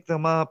comes to pick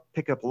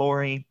up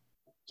Laurie.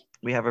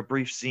 We have a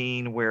brief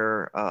scene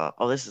where,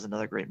 this is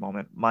another great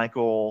moment.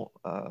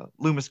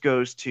 Loomis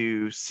goes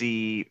to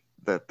see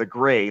the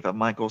grave of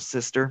Michael's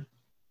sister.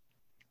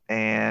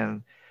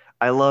 And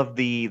I love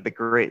the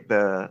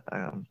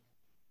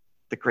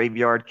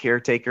graveyard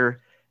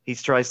caretaker. He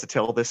tries to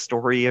tell this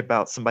story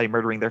about somebody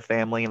murdering their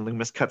family and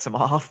Loomis cuts him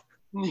off.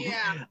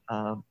 Yeah.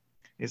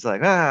 He's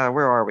like,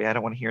 where are we? I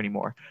don't want to hear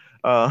anymore.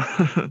 But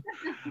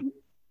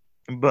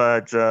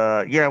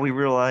we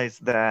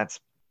realized that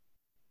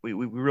we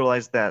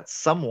realized that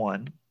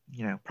someone,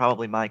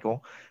 probably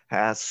Michael,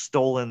 has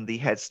stolen the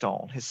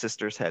headstone, his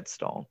sister's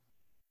headstone.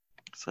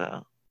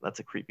 So that's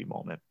a creepy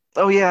moment.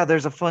 Oh yeah,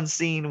 there's a fun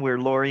scene where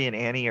Laurie and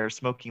Annie are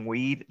smoking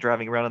weed,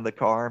 driving around in the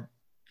car.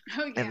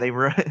 Oh, yeah. And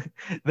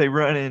they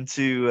run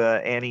into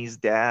Annie's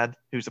dad,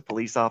 who's a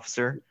police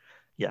officer.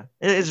 Yeah,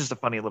 it's just a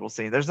funny little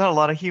scene. There's not a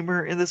lot of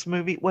humor in this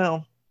movie.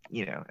 Well,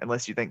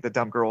 unless you think the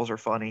dumb girls are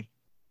funny.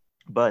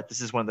 But this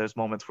is one of those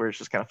moments where it's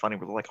just kind of funny.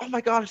 Where they're like, "Oh my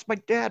God, it's my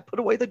dad! Put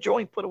away the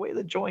joint! Put away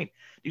the joint!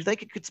 Do you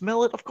think it could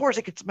smell it? Of course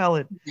it could smell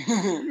it."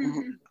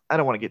 I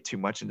don't want to get too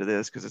much into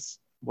this because it's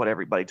what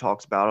everybody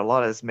talks about. A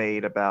lot is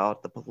made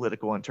about the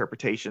political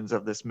interpretations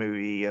of this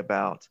movie,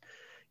 about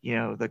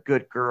the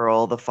good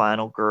girl, the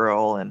final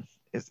girl, and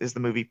is the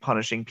movie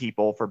punishing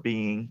people for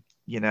being,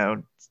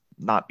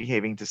 not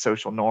behaving to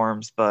social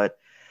norms. But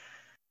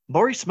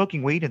Laurie's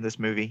smoking weed in this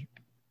movie.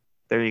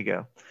 There you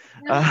go.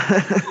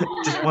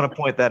 Just want to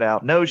point that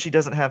out. No, she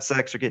doesn't have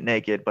sex or get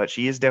naked, but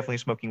she is definitely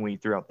smoking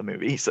weed throughout the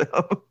movie. So,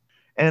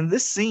 and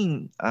this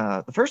scene,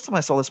 the first time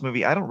I saw this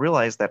movie, I don't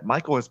realize that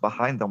Michael is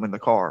behind them in the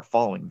car,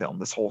 following them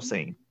this whole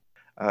scene.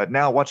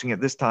 Now watching it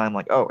this time,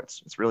 like, oh,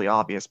 it's really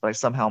obvious, but I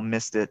somehow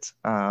missed it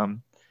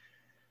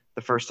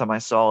the first time I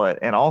saw it.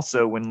 And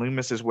also when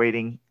Loomis is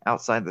waiting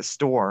outside the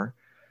store,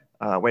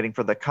 waiting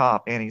for the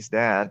cop, Annie's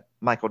dad,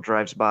 Michael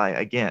drives by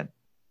again.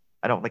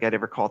 I don't think I'd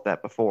ever caught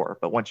that before,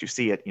 but once you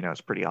see it, it's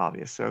pretty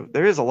obvious. So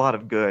there is a lot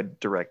of good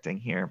directing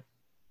here.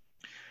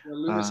 Yeah,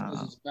 Loomis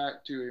has his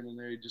back to him, and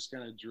there he just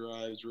kind of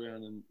drives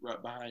around and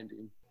right behind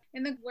him.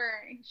 In the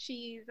where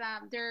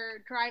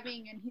they're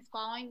driving and he's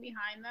following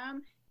behind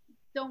them.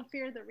 Don't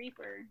Fear the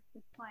Reaper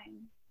is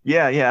playing.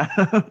 Yeah.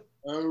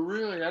 Oh,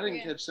 really? I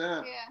didn't catch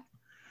that.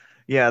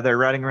 Yeah, they're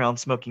riding around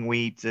smoking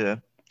weed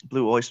to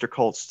Blue Oyster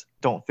Cult's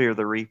 "Don't Fear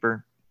the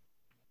Reaper."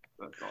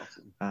 That's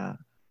awesome.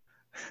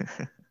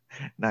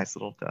 Nice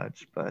little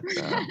touch. But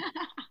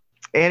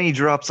Annie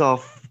drops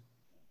off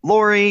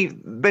Laurie.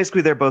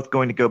 Basically, they're both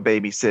going to go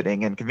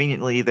babysitting, and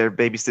conveniently, they're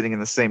babysitting in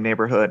the same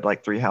neighborhood,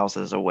 like 3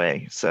 houses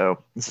away.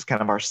 So this is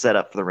kind of our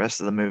setup for the rest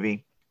of the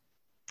movie.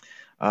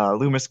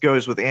 Loomis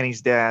goes with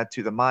Annie's dad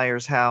to the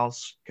Myers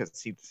house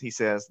because he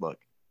says, look,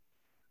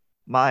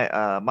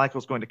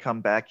 Michael's going to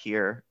come back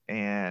here,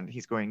 and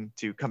he's going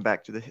to come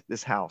back to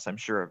this house. I'm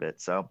sure of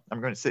it. So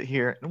I'm going to sit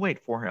here and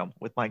wait for him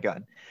with my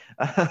gun.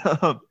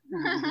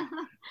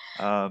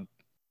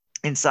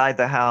 Inside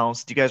the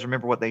house, do you guys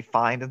remember what they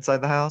find inside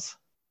the house?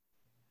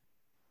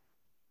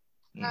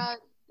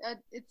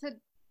 It's a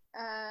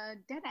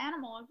dead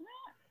animal, isn't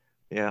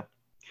it? Yeah,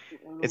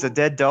 it's a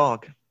dead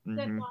dog.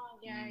 Dead dog.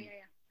 Yeah.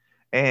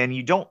 And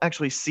you don't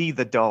actually see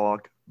the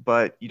dog,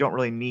 but you don't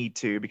really need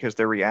to because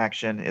their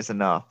reaction is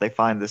enough. They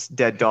find this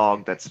dead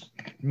dog that's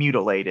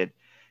mutilated,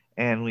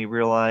 and we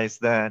realize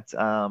that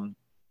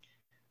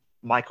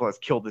Michael has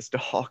killed this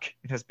dog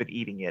and has been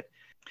eating it.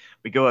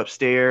 We go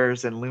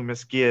upstairs, and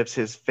Loomis gives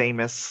his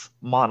famous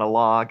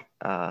monologue.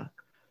 I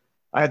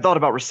had thought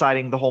about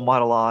reciting the whole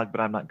monologue,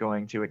 but I'm not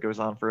going to. It goes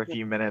on for a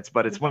few minutes,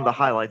 but it's one of the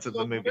highlights of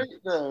the movie.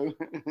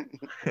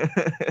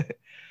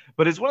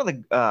 But it's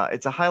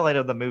it's a highlight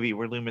of the movie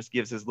where Loomis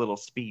gives his little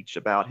speech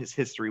about his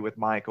history with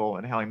Michael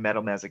and how he met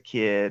him as a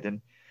kid and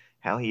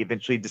how he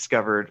eventually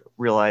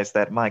realized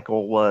that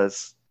Michael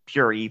was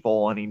pure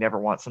evil and he never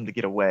wants him to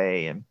get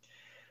away. And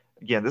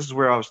again, this is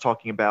where I was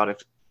talking about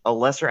if a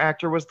lesser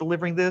actor was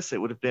delivering this, it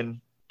would have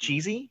been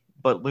cheesy,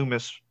 but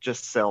Loomis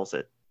just sells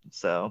it.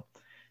 So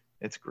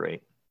it's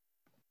great.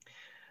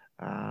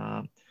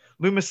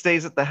 Loomis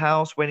stays at the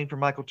house waiting for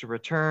Michael to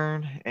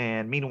return,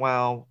 and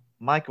meanwhile,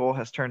 Michael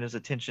has turned his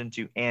attention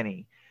to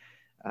Annie.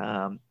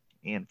 And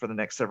for the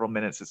next several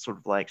minutes, it's sort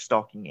of like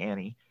stalking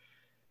Annie.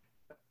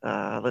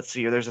 Let's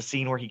see. There's a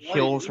scene where he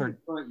kills her. In the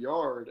front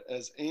yard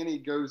as Annie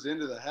goes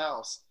into the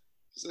house.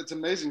 It's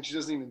amazing she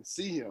doesn't even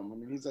see him. I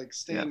mean, he's like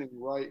standing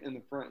right in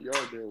the front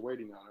yard there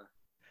waiting on her.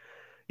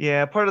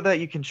 Yeah, part of that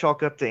you can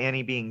chalk up to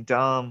Annie being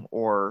dumb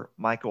or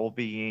Michael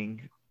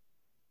being,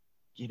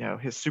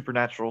 his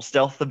supernatural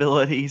stealth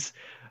abilities.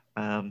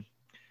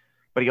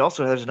 But he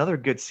also has another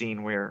good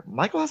scene where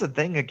Michael has a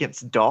thing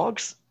against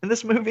dogs in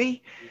this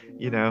movie.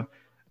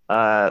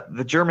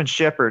 The German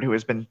Shepherd who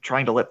has been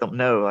trying to let them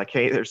know, like,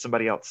 hey, there's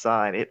somebody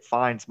outside. It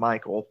finds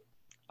Michael.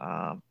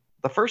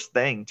 The first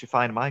thing to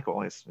find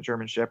Michael is a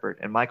German Shepherd,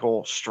 and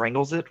Michael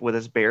strangles it with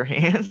his bare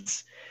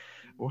hands,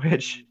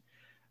 which,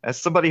 as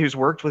somebody who's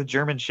worked with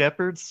German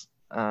Shepherds,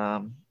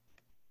 they're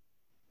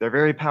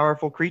very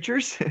powerful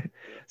creatures.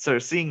 So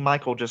seeing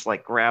Michael just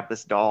like grab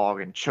this dog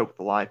and choke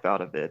the life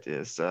out of it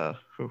is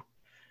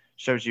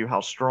shows you how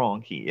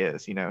strong he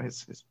is.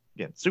 His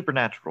again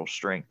supernatural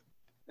strength.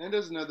 And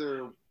as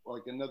another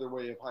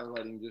way of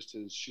highlighting just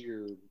his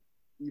sheer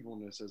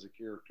evilness as a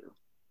character.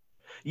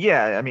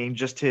 Yeah, I mean,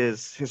 just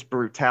his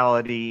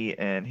brutality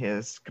and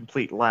his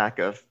complete lack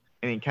of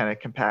any kind of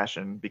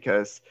compassion,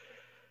 because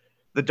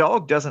the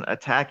dog doesn't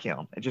attack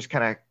him. It just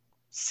kind of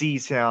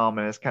sees him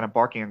and is kind of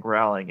barking and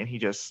growling, and he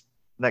just,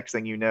 next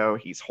thing you know,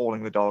 he's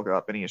holding the dog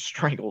up and he has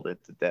strangled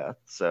it to death.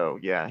 So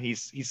yeah,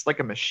 he's like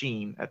a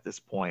machine at this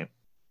point.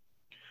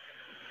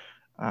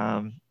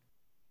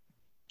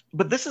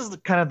 But this is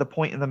kind of the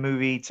point in the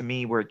movie to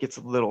me where it gets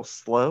a little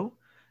slow.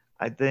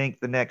 I think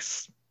the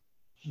next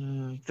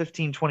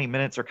 15, 20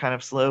 minutes are kind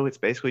of slow. It's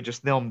basically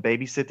just them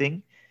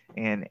babysitting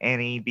and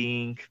Annie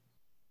being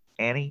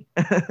Annie.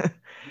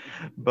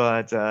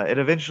 But it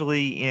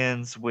eventually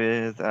ends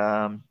with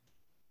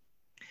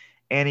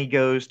Annie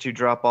goes to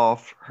drop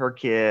off her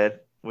kid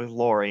with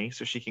Laurie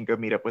so she can go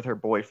meet up with her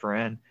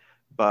boyfriend.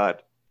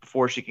 But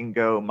before she can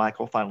go,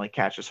 Michael finally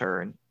catches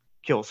her and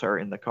kills her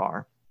in the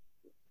car.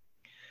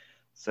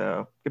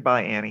 So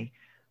goodbye, Annie.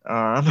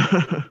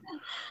 Yeah,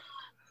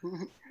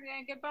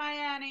 goodbye,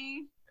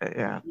 Annie.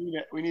 Yeah.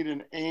 We need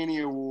an Annie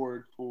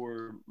award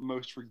for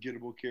most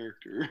forgettable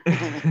character. Well,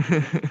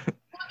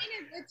 I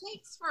mean, it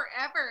takes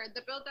forever.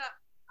 The build up,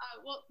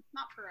 well,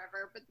 not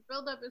forever, but the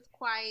build up is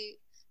quite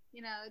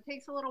You know, it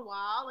takes a little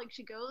while. Like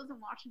she goes and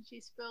watches, she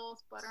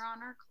spills butter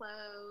on her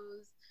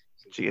clothes.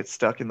 She gets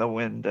stuck in the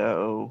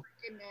window.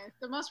 Goodness,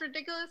 the most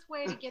ridiculous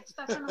way to get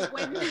stuck in a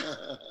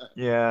window.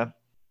 Yeah.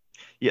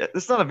 Yeah,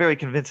 it's not a very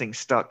convincing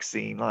stuck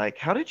scene. Like,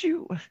 how did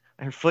you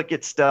her foot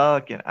get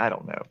stuck? And I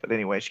don't know. But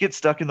anyway, she gets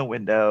stuck in the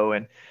window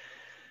and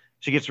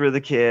she gets rid of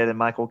the kid and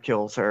Michael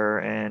kills her.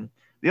 And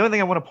the only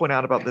thing I want to point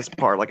out about this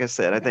part, like I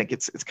said, I think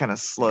it's kind of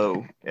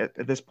slow at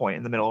this point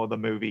in the middle of the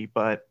movie.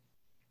 But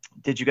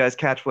did you guys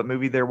catch what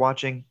movie they're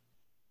watching?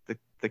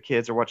 The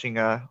kids are watching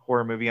a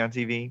horror movie on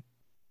TV.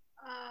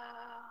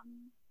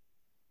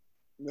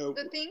 Nope.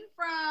 The Thing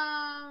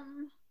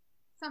from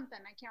something,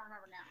 I can't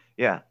remember now.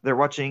 Yeah, they're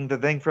watching The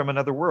Thing from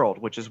Another World,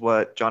 which is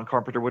what John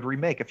Carpenter would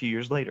remake a few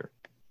years later.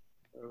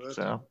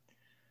 So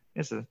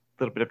there's a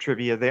little bit of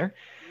trivia there.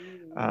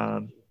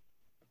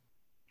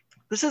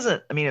 This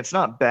isn't, I mean, it's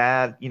not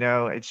bad, you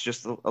know, it's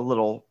just a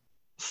little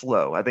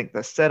slow. I think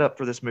the setup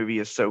for this movie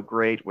is so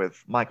great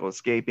with Michael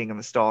escaping and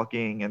the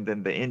stalking, and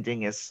then the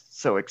ending is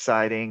so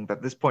exciting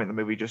that this point in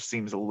the movie just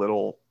seems a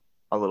little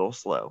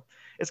slow.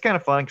 It's kind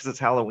of fun because it's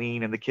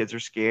Halloween and the kids are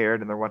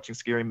scared and they're watching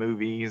scary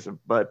movies,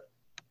 but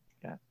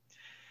yeah,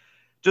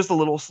 just a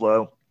little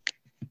slow.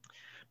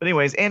 But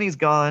anyways, Annie's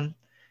gone,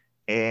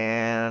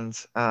 and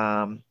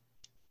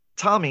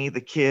Tommy,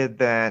 the kid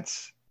that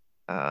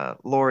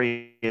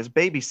Laurie is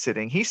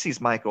babysitting, he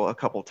sees Michael a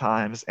couple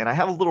times, and I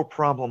have a little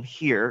problem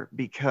here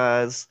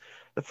because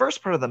the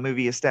first part of the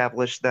movie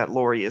established that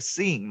Laurie is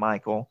seeing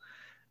Michael,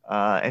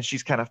 and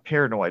she's kind of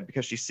paranoid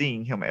because she's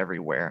seeing him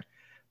everywhere.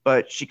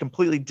 But she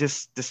completely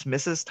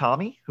dismisses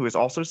Tommy, who is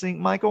also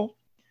seeing Michael.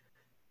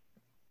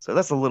 So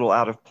that's a little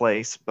out of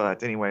place.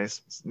 But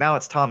anyways, now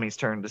it's Tommy's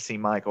turn to see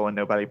Michael, and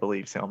nobody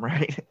believes him,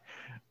 right?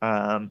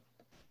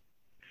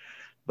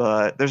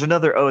 But there's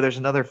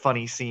another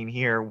funny scene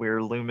here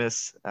where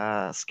Loomis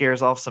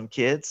scares off some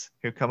kids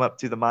who come up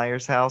to the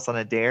Myers house on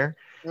a dare.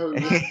 Oh,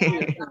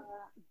 yeah.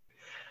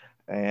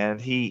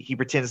 And he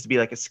pretends to be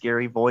like a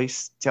scary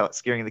voice,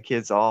 scaring the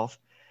kids off.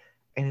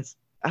 And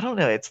I don't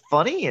know, it's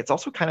funny. It's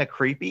also kind of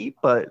creepy,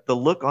 but the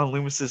look on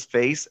Loomis's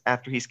face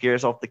after he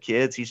scares off the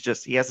kids, he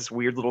has this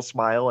weird little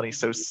smile, and he's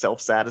so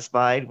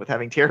self-satisfied with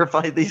having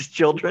terrified these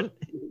children.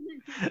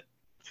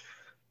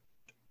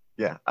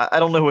 Yeah, I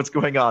don't know what's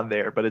going on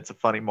there, but it's a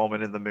funny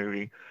moment in the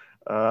movie.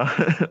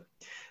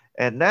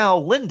 And now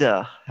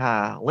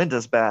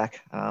Linda's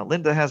back.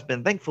 Linda has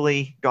been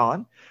thankfully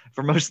gone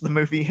for most of the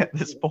movie at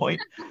this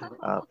point.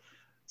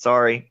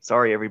 Sorry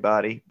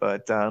everybody,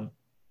 but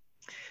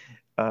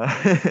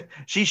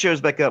she shows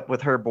back up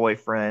with her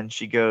boyfriend.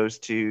 She goes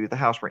to the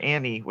house where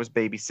Annie was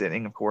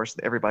babysitting. Of course,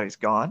 everybody's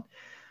gone.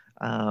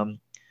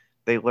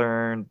 They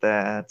learned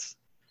that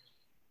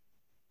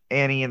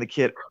Annie and the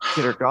kid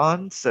are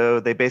gone, so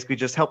they basically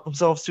just help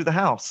themselves to the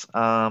house.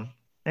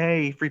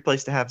 Hey, free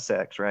place to have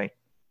sex, right?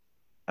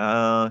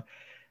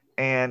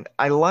 And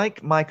I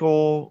like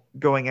Michael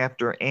going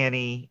after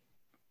Annie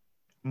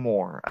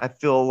more. I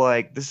feel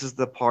like this is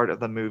the part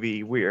of the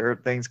movie where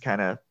things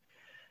kind of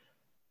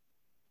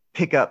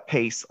pick up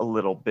pace a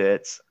little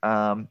bit.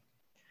 I'm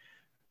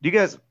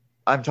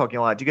talking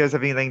a lot. Do you guys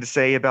have anything to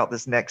say about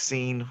this next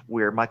scene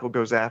where Michael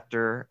goes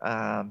after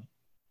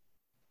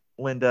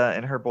Linda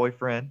and her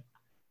boyfriend?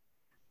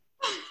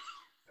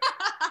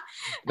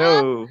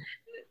 No.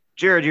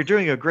 Jared, you're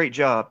doing a great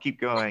job.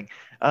 Keep going.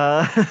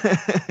 Well,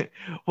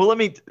 let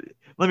me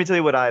tell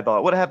you what I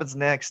thought. What happens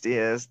next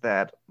is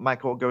that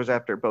Michael goes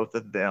after both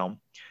of them.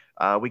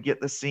 We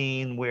get the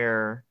scene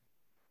where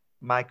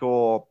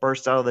Michael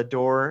bursts out of the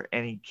door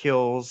and he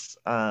kills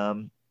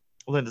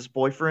Linda's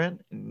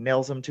boyfriend and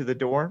nails him to the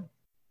door.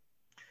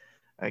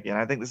 Again,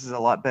 I think this is a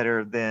lot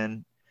better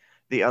than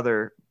the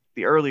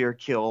earlier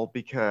kill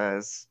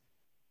because,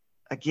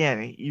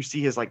 again, you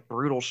see his like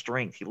brutal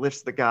strength. He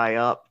lifts the guy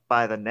up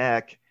by the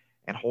neck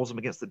and holds him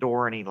against the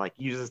door, and he like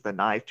uses the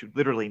knife to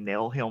literally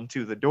nail him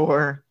to the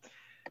door.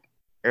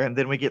 And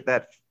then we get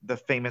the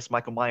famous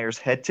Michael Myers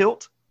head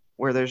tilt,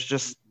 where there's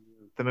just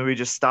the movie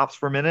just stops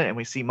for a minute, and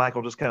we see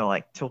Michael just kind of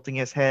like tilting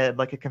his head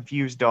like a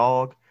confused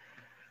dog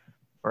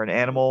or an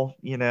animal,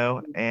 you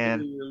know.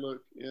 And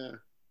look, yeah,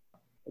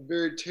 a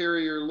very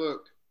terrier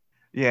look.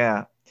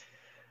 Yeah,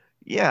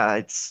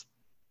 it's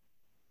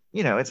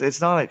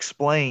it's not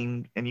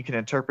explained, and you can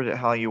interpret it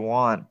how you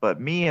want.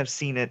 But me, I've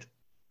seen it.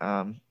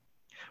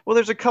 Well,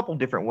 there's a couple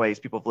different ways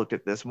people have looked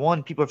at this.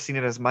 One, people have seen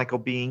it as Michael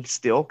being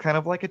still kind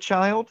of like a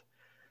child,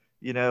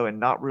 you know, and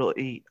not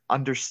really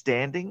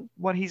understanding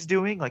what he's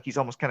doing. Like he's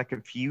almost kind of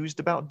confused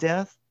about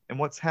death and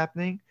what's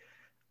happening.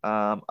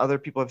 Other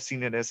people have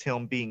seen it as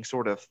him being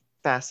sort of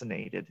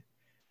fascinated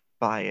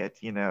by it,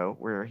 you know,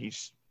 where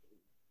he's,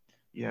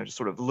 you know, just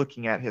sort of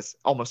looking at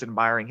almost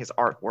admiring his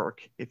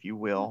artwork, if you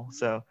will.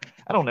 So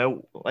I don't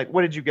know, like,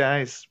 what did you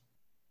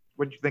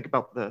think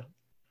about the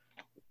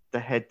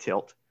head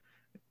tilt?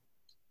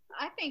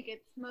 I think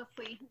it's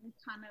mostly him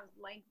kind of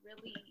like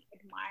really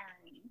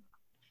admiring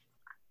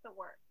the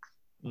work.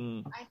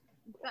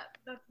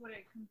 That's what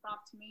it comes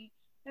off to me.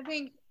 I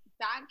think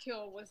that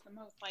kill was the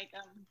most like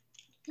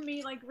to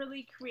me like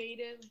really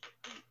creative,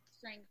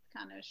 strength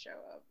kind of show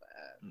of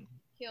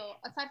kill.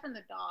 Aside from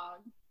the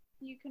dog,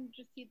 you can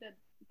just see the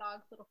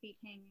dog's little feet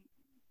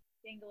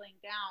dangling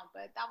down,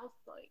 but that was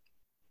like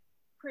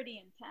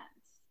pretty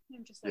intense.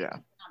 Him just like,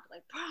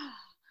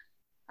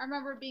 I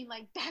remember being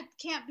like, that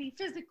can't be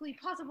physically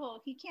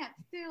possible. He can't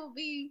still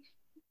be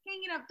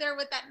hanging up there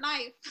with that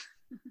knife.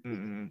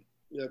 Mm-hmm.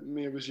 Yeah,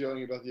 Mia was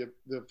yelling about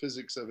the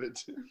physics of it.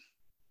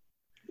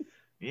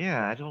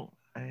 Yeah, I don't.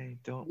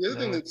 The other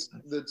thing that's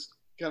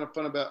kind of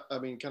fun about,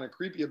 kind of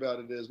creepy about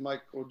it is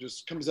Michael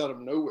just comes out of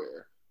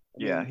nowhere.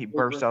 He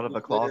bursts out of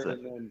a closet,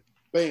 and then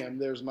bam,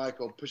 there's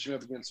Michael pushing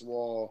up against the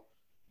wall.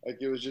 Like,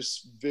 it was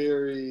just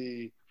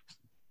very,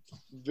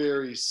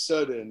 very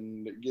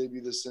sudden. It gave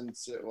you the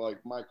sense that like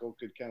Michael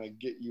could kind of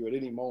get you at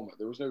any moment.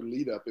 There was no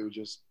lead up. It was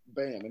just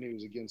bam, and he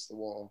was against the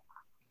wall.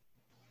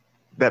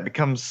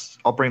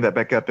 I'll bring that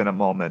back up in a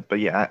moment. But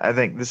yeah, I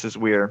think this is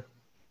where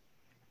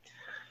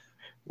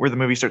the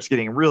movie starts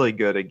getting really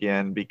good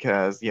again,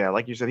 because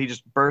like you said, he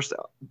just bursts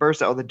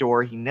out of the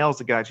door. He nails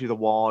the guy to the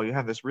wall. You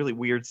have this really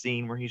weird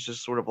scene where he's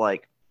just sort of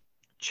like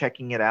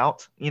checking it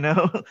out,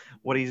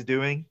 what he's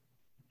doing.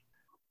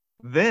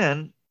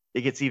 Then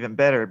it gets even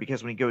better,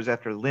 because when he goes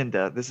after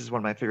Linda, this is one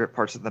of my favorite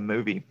parts of the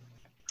movie.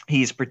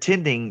 He's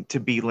pretending to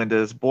be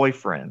Linda's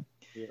boyfriend.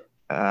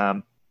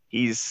 Yeah.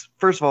 He's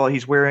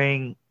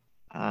wearing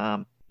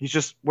he's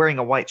just wearing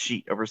a white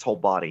sheet over his whole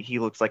body. He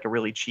looks like a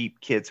really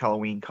cheap kid's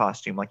Halloween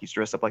costume, like he's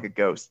dressed up like a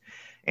ghost.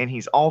 And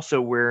he's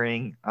also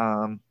wearing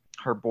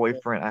her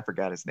boyfriend. I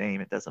forgot his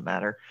name. It doesn't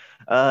matter.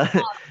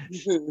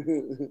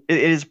 It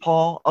is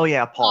Paul. Oh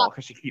yeah, Paul,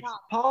 because she keeps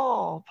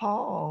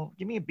Paul,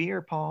 give me a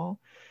beer, Paul.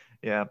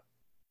 Yeah,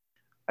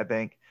 I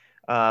think.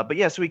 But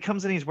yeah, so he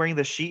comes in, he's wearing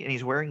the sheet, and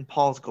he's wearing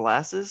Paul's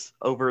glasses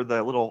over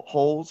the little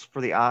holes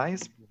for the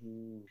eyes.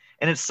 Mm-hmm.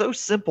 And it's so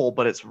simple,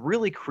 but it's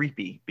really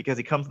creepy, because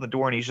he comes in the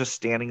door and he's just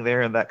standing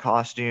there in that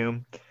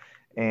costume,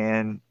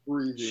 and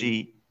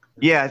breathing.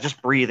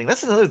 Just breathing.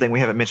 That's another thing we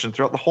haven't mentioned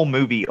throughout the whole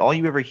movie. All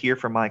you ever hear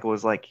from Michael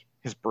is like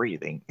his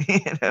breathing,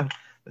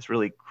 this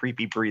really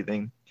creepy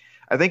breathing.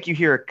 I think you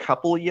hear a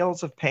couple of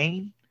yells of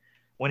pain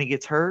when he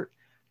gets hurt,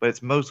 but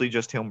it's mostly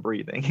just him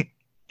breathing.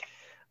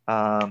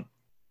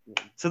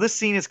 So this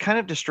scene is kind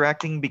of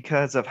distracting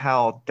because of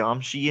how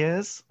dumb she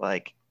is.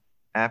 Like,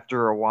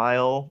 after a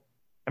while,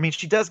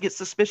 she does get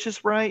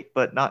suspicious, right?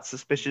 But not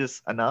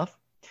suspicious enough.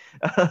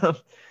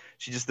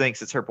 She just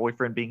thinks it's her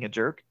boyfriend being a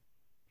jerk.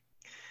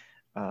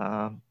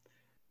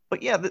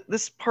 But yeah,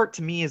 this part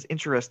to me is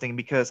interesting,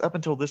 because up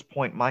until this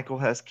point, Michael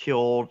has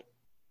killed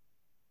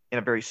in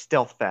a very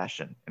stealth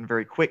fashion, and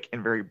very quick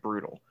and very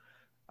brutal.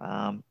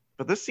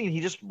 But this scene, he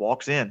just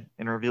walks in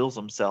and reveals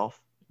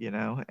himself,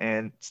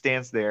 and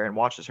stands there and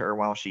watches her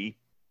while she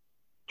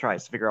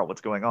tries to figure out what's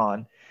going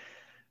on.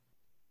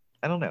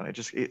 I don't know.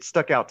 It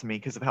stuck out to me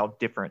because of how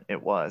different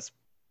it was.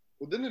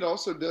 Well, then it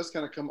also does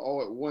kind of come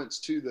all at once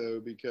too, though,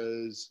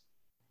 because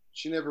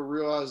she never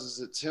realizes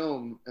it's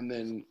him, and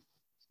then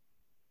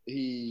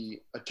he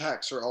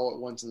attacks her all at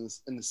once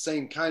in the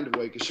same kind of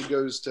way, because she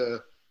goes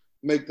to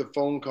make the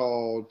phone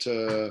call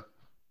to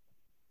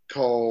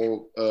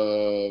call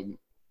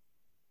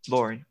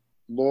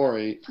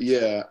Lori,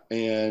 yeah,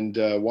 and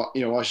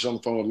while she's on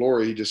the phone with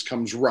Lori, he just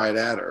comes right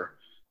at her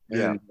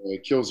and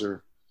kills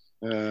her.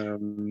 So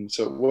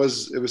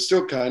it was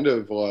still kind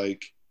of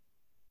like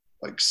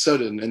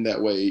sudden in that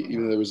way,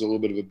 even though there was a little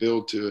bit of a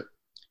build to it.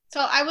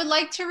 So I would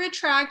like to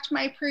retract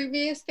my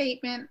previous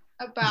statement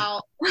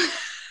about.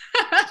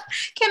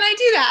 Can I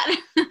do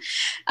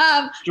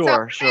that?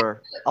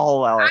 Sure. I'll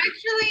allow it.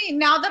 Actually,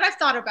 now that I've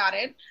thought about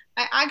it,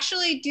 I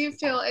actually do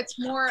feel it's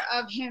more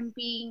of him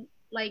being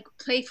like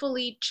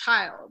playfully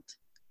child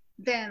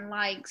than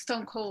like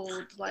stone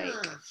cold, like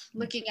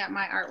looking at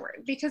my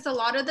artwork, because a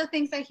lot of the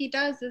things that he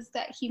does is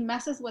that he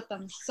messes with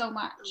them so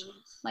much.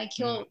 Like,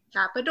 he'll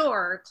tap a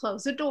door,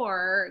 close a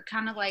door,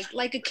 kind of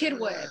like a kid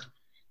would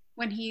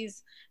when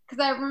he's,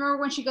 because I remember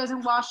when she goes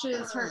and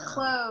washes her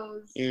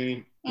clothes,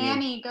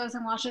 Annie goes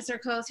and washes her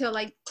clothes, he'll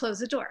like close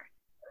the door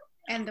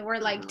and the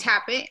word like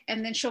tap it,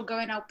 and then she'll go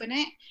and open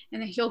it,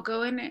 and then he'll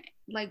go in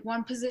like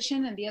one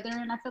position and the other,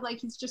 and I feel like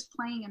he's just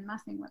playing and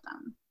messing with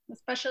them,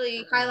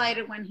 especially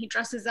highlighted when he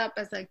dresses up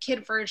as a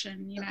kid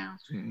version,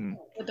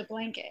 with the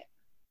blanket.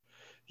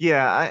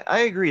 Yeah, I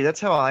agree. That's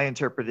how I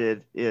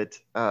interpreted it.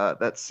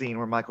 That scene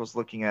where Michael's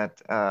looking at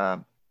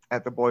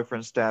the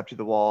boyfriend stabbed to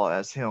the wall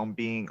as him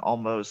being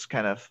almost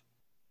kind of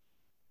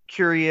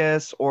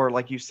curious, or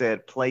like you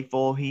said,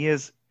 playful. He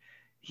is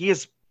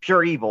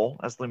pure evil,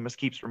 as Loomis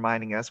keeps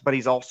reminding us, but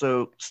he's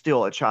also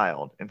still a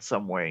child in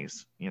some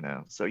ways,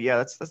 So yeah,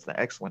 that's an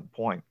excellent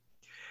point.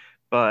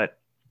 But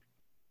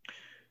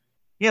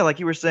yeah, like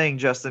you were saying,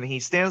 Justin, he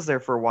stands there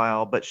for a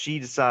while, but she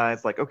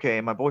decides, like, okay,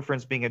 my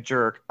boyfriend's being a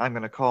jerk, I'm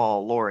gonna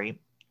call Lori,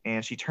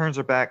 and she turns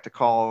her back to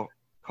call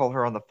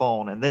her on the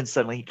phone, and then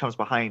suddenly he comes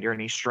behind her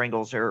and he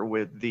strangles her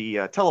with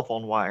the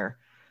telephone wire.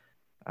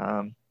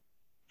 For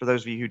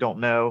those of you who don't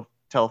know,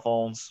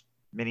 telephones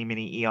many,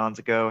 many eons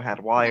ago had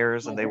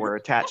wires, and they were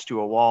attached to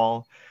a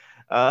wall.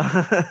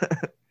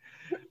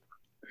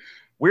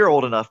 we're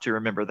old enough to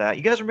remember that.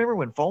 You guys remember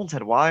when phones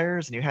had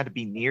wires and you had to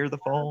be near the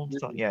phone?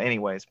 So, yeah.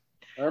 Anyways,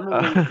 I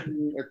remember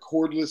when a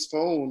cordless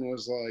phone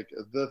was like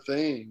the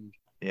thing.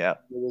 Yeah.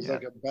 It was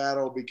like a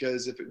battle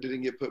because if it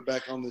didn't get put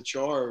back on the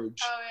charge,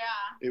 Oh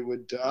yeah, it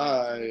would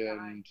die.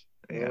 And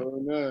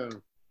oh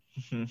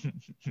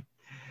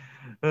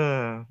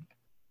no.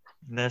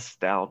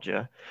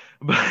 Nostalgia.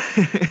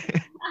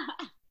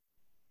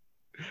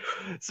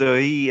 So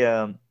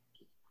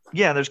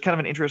there's kind of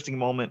an interesting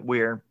moment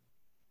where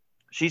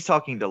she's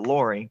talking to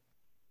Lori,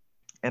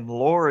 and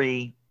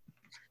Lori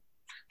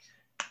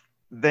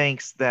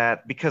thinks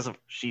that because of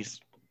she's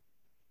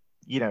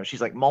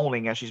like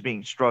moaning as she's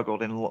being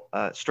strangled,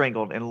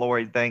 and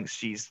Lori thinks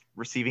she's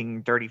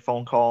receiving dirty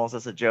phone calls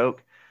as a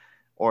joke,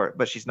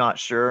 but she's not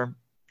sure.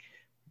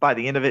 By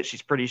the end of it,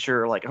 she's pretty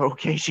sure, like,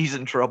 okay, she's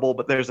in trouble,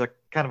 but there's a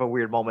kind of a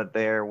weird moment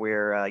there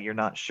where you're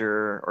not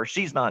sure, or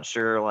she's not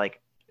sure,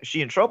 like, is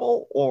she in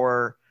trouble,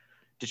 or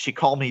did she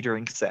call me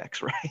during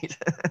sex, right?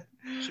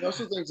 She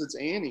also thinks it's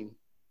Annie.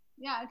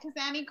 Yeah, because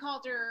Annie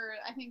called her,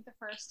 I think, the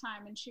first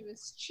time, and she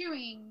was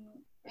chewing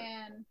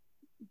and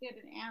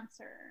didn't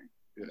answer.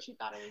 Yeah. And she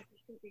thought it was the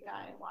creepy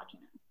guy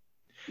watching it.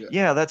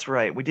 Yeah, that's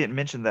right. We didn't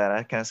mention that.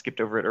 I kind of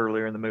skipped over it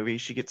earlier in the movie.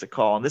 She gets a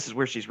call, and this is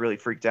where she's really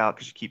freaked out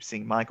because she keeps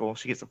seeing Michael.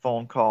 She gets a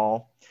phone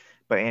call,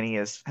 but Annie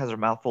has her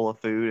mouth full of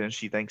food, and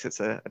she thinks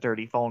it's a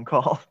dirty phone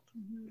call.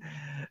 Mm-hmm.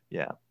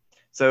 Yeah.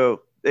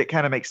 So it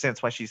kind of makes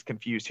sense why she's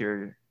confused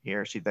here.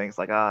 She thinks,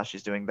 like,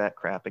 she's doing that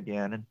crap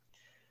again. And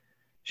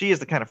she is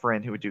the kind of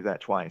friend who would do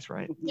that twice,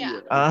 right?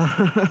 Yeah.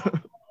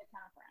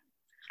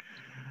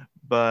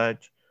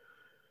 But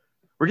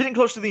we're getting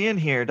close to the end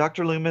here.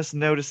 Dr. Loomis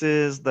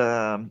notices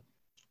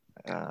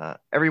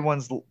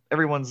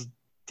everyone's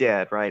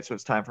dead, right? So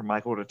it's time for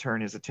Michael to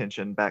turn his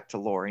attention back to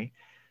Lori.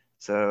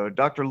 So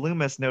Dr.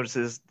 Loomis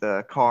notices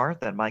the car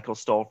that Michael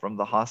stole from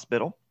the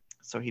hospital.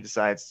 So he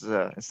decides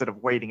instead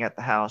of waiting at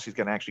the house, he's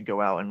going to actually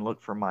go out and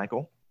look for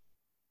Michael.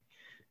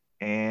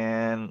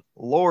 And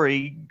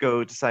Lori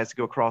decides to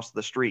go across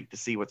the street to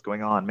see what's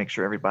going on, make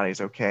sure everybody's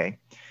okay.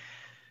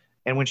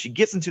 And when she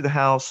gets into the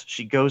house,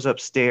 she goes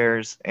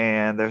upstairs,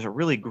 and there's a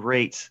really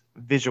great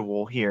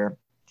visual here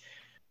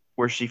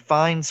where she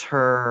finds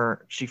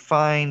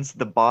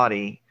the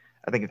body.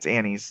 I think it's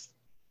Annie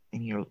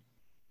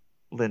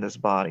Linda's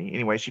body.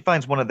 Anyway, she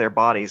finds one of their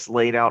bodies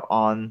laid out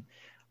on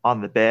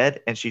the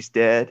bed, and she's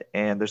dead.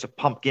 And there's a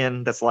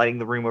pumpkin that's lighting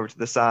the room over to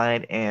the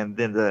side, and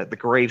then the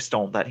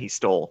gravestone that he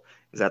stole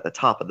is at the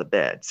top of the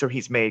bed. So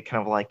he's made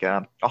kind of like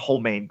a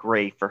homemade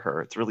grave for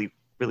her. It's really,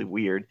 really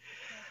weird.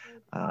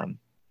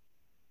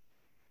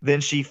 Then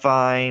she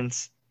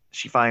finds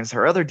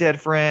her other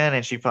dead friend,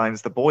 and she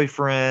finds the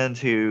boyfriend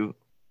who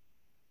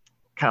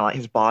kind of like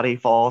his body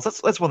falls.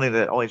 That's one thing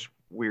that always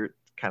weird,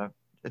 kind of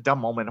a dumb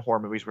moment in horror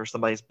movies where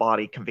somebody's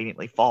body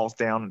conveniently falls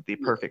down at the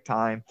perfect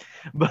time.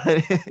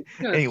 But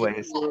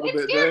anyways,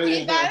 it scared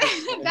me.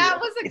 That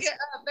was a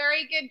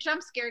very good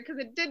jump scare because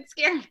it did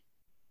scare me.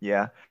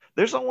 Yeah,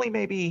 there's only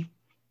maybe,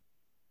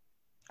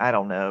 I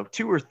don't know,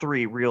 2 or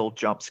 3 real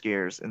jump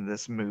scares in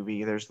this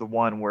movie. There's the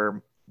one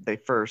where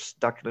Dr.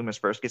 Loomis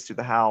first gets to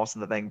the house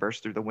and the thing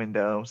bursts through the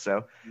window.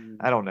 So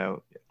I don't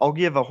know. I'll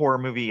give a horror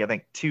movie, I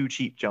think, 2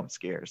 cheap jump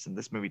scares, and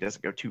this movie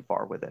doesn't go too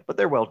far with it, but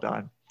they're well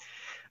done.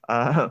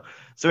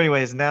 So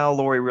anyways, now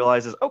Lori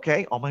realizes,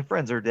 okay, all my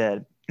friends are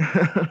dead.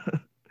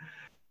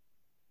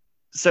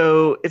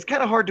 So it's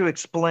kind of hard to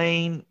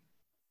explain,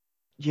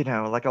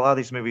 like a lot of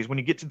these movies, when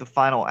you get to the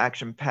final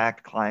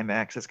action-packed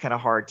climax, it's kind of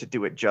hard to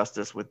do it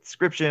justice with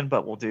description,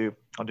 but I'll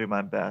do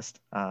my best.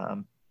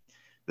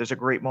 There's a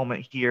great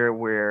moment here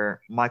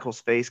where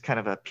Michael's face kind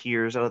of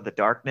appears out of the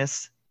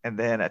darkness and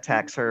then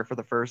attacks her for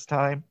the first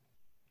time.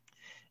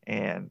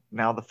 And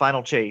now the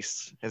final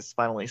chase has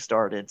finally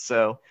started.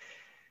 So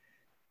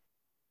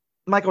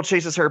Michael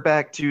chases her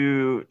back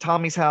to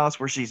Tommy's house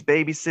where she's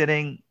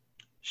babysitting.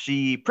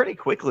 She pretty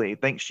quickly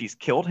thinks she's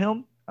killed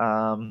him.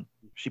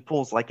 She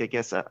pulls, like, I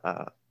guess,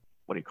 a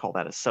what do you call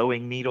that? A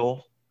sewing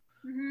needle.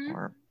 Mm-hmm.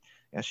 Or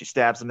she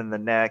stabs him in the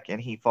neck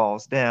and he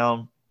falls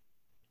down.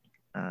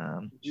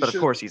 But of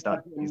course he's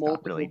not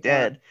really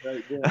dead.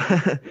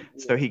 Right.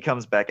 So he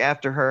comes back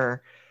after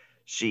her.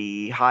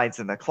 She hides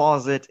in the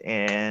closet,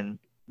 and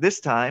this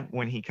time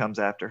when he comes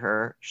after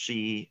her,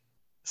 she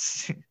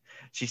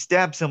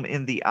stabs him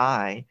in the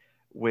eye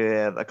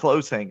with a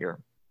clothes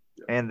hanger,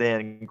 and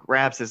then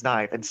grabs his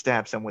knife and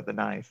stabs him with the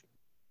knife.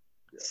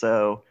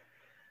 So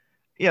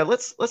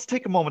let's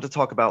take a moment to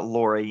talk about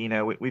Lori.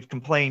 We've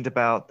complained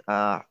about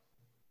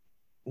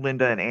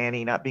Linda and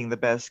Annie not being the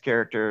best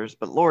characters,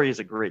 but Lori is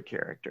a great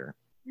character.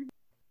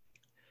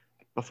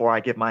 Before I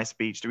give my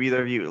speech, do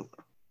either of you,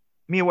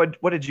 Mia,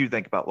 what did you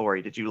think about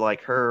Lori? Did you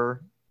like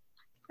her?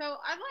 So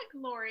I like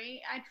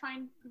Lori. I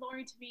find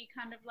Lori to be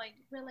kind of like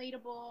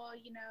relatable,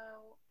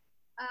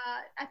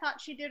 I thought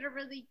she did a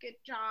really good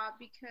job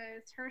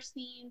because her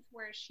scenes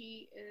where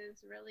she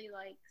is really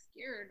like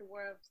scared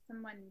of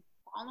someone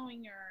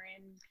following her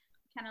and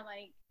kind of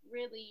like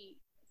really,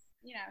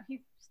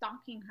 he's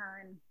stalking her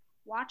and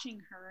watching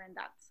her, and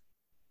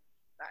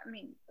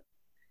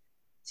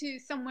to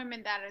some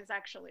women that is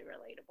actually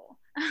relatable.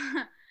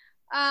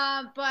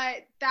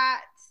 But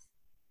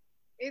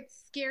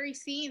it's scary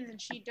scenes, and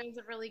she does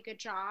a really good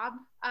job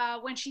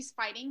when she's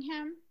fighting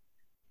him.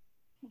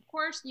 Of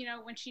course,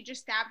 when she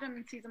just stabbed him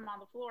and sees him on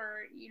the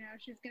floor,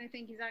 she's gonna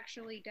think he's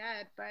actually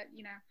dead. But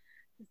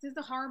this is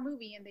a horror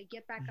movie, and they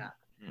get back up.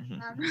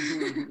 But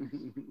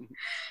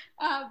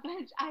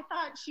I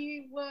thought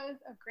she was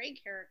a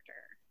great character.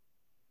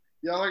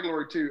 Yeah, I like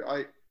Lori too.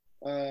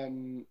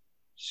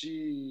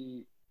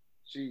 She's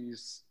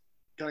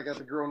kind of got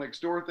the girl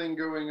next door thing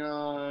going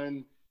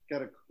on.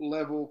 Got a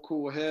level,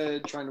 cool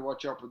head, trying to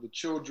watch out for the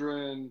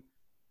children.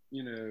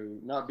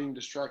 Not being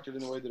distracted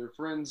in the way that her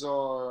friends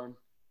are.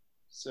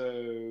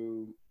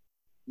 So,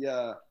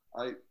 yeah,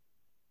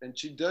 and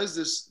she does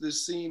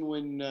this scene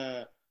when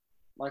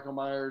Michael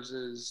Myers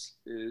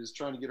is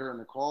trying to get her in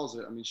the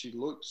closet. I mean, she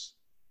looks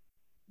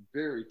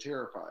very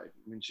terrified.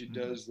 I mean, she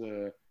does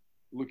the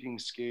looking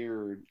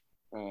scared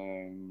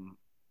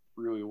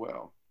really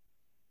well.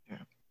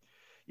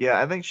 Yeah,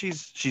 I think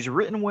she's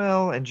written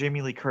well, and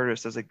Jamie Lee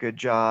Curtis does a good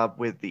job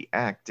with the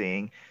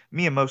acting.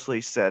 Mia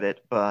mostly said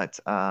it, but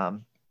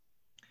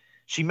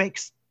she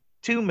makes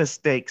two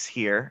mistakes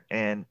here,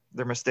 and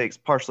they're mistakes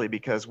partially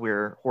because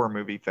we're horror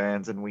movie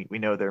fans and we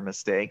know they're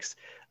mistakes.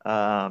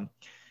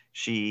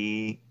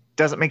 She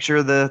doesn't make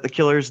sure the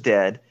killer's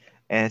dead,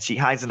 and she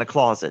hides in a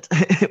closet,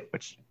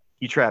 which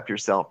you trapped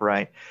yourself,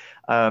 right?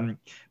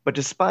 But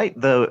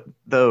despite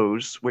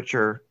those, which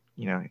are,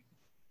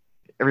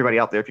 everybody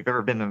out there, if you've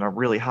ever been in a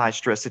really high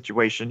stress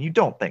situation, you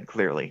don't think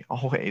clearly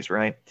always,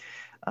 right?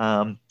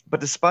 But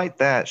despite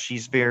that,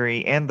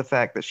 and the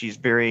fact that she's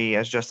very,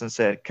 as Justin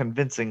said,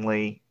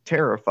 convincingly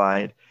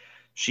terrified,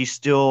 she's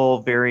still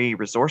very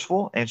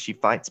resourceful, and she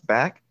fights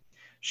back.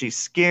 She's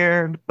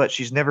scared, but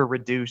she's never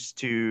reduced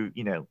to,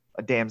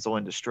 a damsel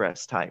in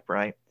distress type,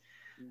 right?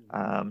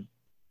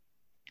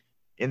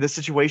 In this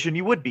situation,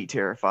 you would be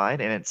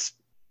terrified, and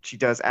she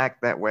does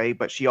act that way,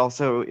 but she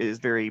also is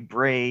very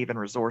brave and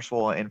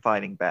resourceful in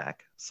fighting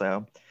back.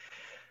 So,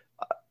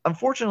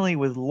 unfortunately,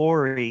 with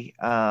Laurie,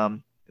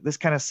 this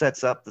kind of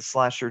sets up the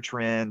slasher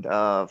trend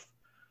of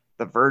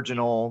the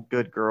virginal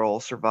good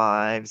girl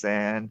survives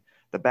and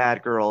the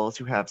bad girls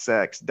who have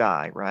sex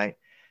die, right?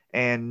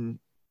 And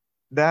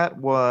that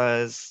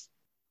was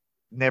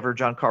never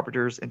John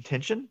Carpenter's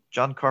intention.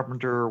 John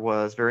Carpenter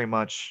was very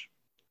much,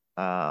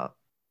 and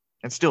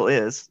still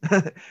is,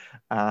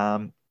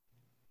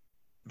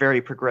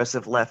 very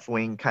progressive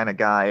left-wing kind of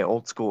guy,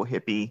 old school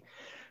hippie.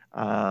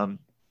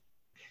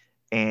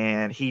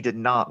 And he did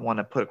not want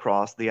to put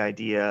across the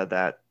idea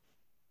that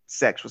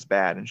sex was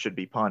bad and should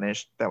be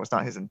punished. That was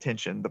not his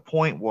intention. The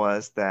point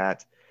was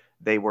that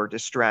they were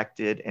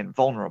distracted and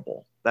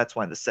vulnerable. That's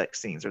why the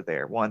sex scenes are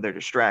there. One, they're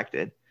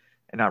distracted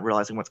and not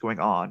realizing what's going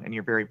on, and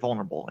you're very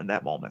vulnerable in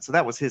that moment. So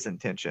that was his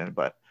intention.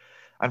 But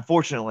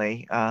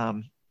unfortunately,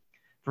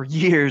 for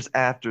years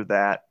after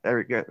that,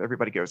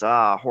 everybody goes,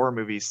 horror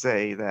movies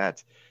say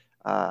that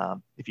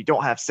if you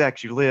don't have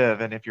sex, you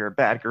live, and if you're a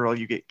bad girl,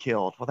 you get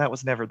killed. Well, that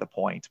was never the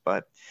point.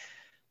 But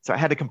so I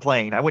had to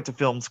complain. I went to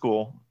film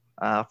school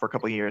for a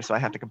couple of years, so I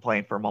have to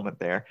complain for a moment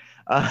there.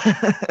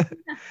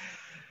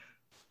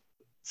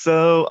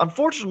 So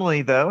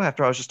unfortunately, though,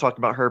 after I was just talking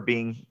about her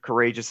being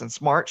courageous and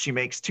smart, she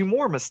makes two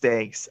more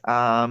mistakes.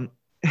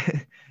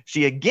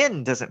 She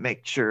again doesn't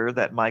make sure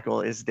that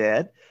Michael is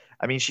dead.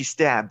 I mean, she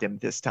stabbed him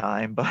this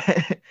time, but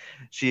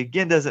she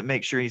again doesn't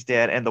make sure he's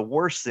dead. And the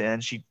worst sin,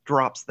 she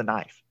drops the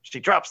knife. She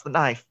drops the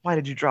knife. Why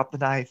did you drop the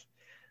knife?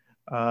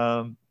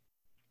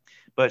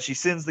 But she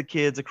sends the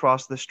kids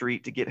across the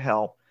street to get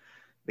help.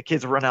 The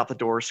kids run out the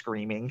door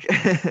screaming,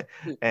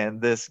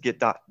 and this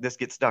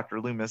gets Dr.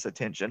 Loomis'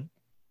 attention.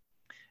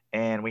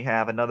 And we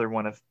have another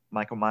one of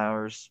Michael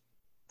Myers'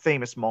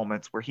 famous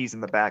moments where he's in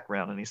the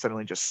background and he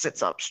suddenly just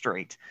sits up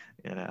straight.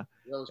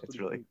 It's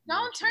really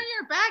don't turn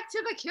your back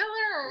to the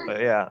killer. But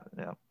yeah.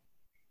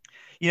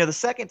 The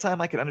second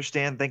time I could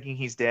understand thinking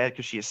he's dead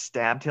because she has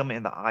stabbed him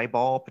in the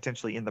eyeball,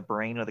 potentially in the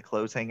brain of the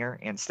clothes hanger,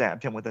 and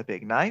stabbed him with a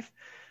big knife.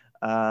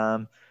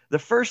 The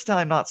first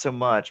time, not so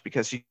much,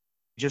 because she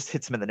just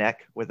hits him in the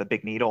neck with a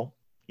big needle.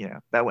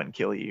 That wouldn't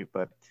kill you,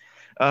 but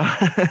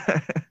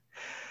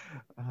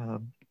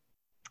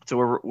so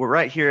we're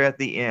right here at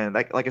the end.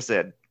 Like I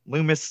said,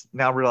 Loomis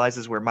now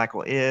realizes where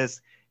Michael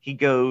is. He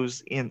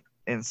goes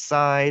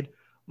inside.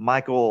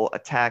 Michael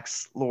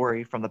attacks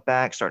Laurie from the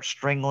back, starts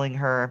strangling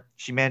her.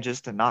 She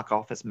manages to knock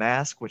off his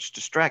mask, which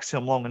distracts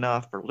him long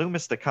enough for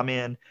Loomis to come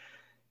in,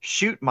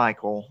 shoot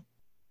Michael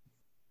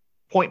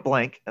point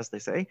blank, as they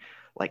say,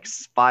 like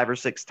 5 or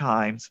 6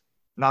 times,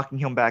 knocking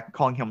him back and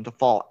calling him to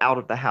fall out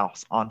of the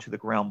house onto the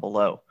ground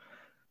below.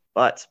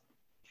 But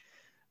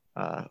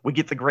we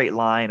get the great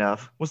line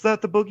of, "Was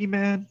that the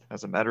boogeyman?"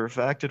 As a matter of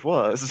fact, it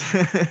was.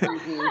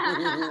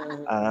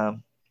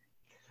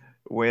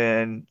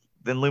 When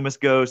then Loomis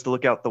goes to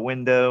look out the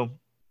window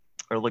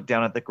or look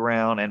down at the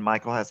ground, and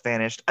Michael has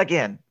vanished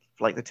again,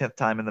 for like the 10th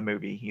time in the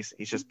movie. He's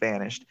just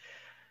vanished,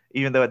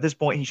 even though at this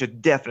point he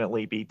should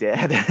definitely be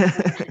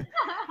dead.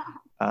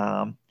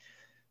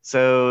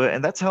 So,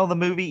 and that's how the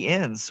movie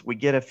ends. We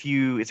get a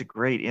few, it's a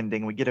great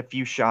ending. We get a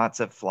few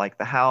shots of like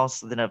the house,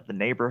 then of the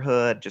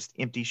neighborhood, just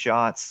empty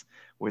shots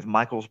with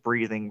Michael's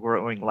breathing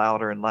growing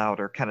louder and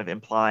louder, kind of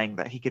implying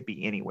that he could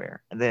be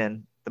anywhere. And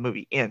then the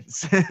movie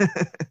ends.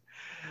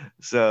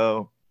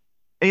 So,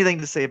 anything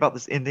to say about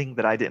this ending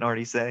that I didn't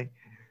already say?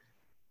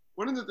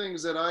 One of the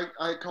things that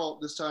I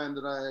caught this time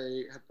that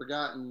I had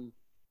forgotten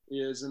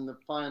is in the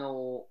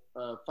final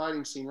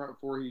fighting scene right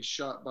before he's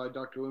shot by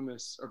Dr.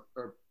 Loomis,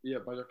 by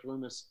Dr.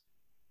 Loomis,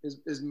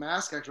 his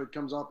mask actually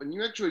comes off, and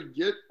you actually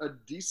get a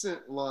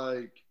decent,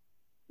 like,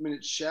 I mean,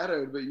 it's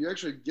shadowed, but you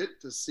actually get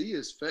to see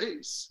his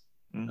face,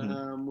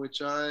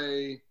 which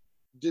I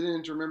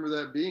didn't remember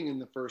that being in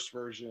the first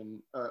version.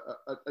 I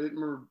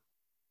didn't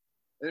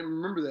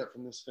remember that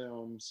from this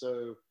film,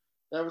 so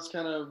that was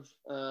kind of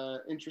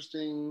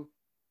interesting.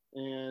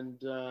 And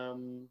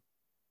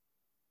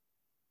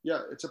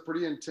yeah, it's a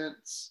pretty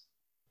intense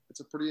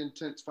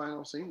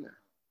final scene there.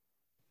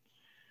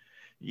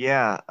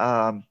 Yeah,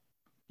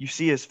 you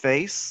see his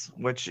face,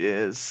 which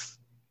is,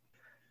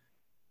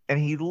 and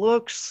he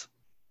looks,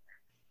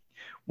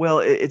 well,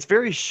 it's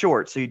very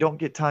short, so you don't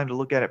get time to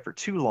look at it for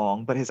too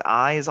long, but his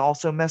eye is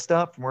also messed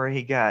up from where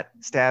he got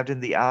stabbed in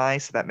the eye,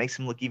 so that makes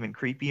him look even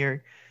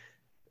creepier.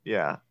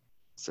 Yeah.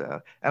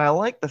 So, and I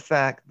like the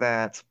fact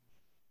that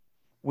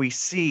we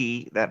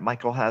see that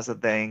Michael has a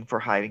thing for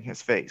hiding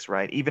his face,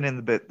 right? Even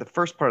in the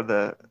first part of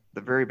the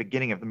very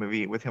beginning of the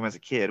movie with him as a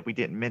kid, we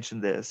didn't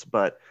mention this,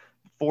 but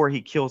before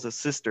he kills his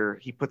sister,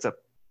 he picks up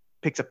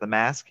the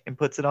mask and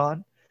puts it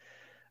on.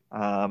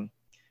 And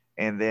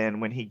then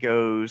when he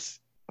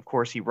goes, of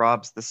course, he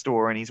robs the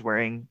store and he's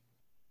wearing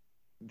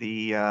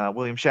the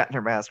William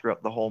Shatner mask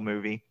throughout the whole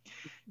movie.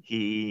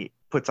 He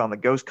puts on the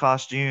ghost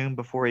costume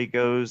before he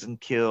goes and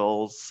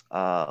kills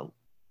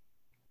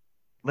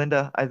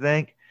Linda, I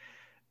think.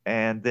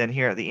 And then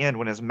here at the end,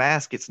 when his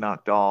mask gets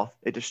knocked off,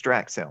 it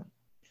distracts him,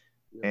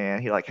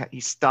 and he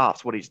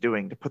stops what he's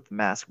doing to put the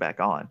mask back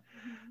on.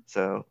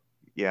 So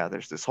yeah,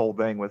 there's this whole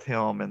thing with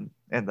him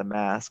and the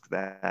mask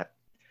that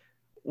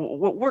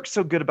what works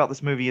so good about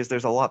this movie is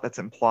there's a lot that's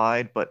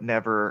implied but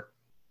never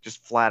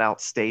just flat out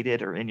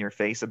stated or in your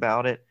face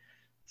about it.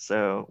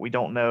 So we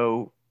don't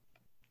know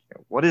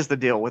what is the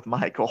deal with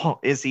Michael.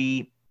 Is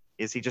he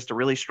just a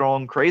really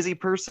strong crazy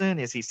person?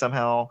 Is he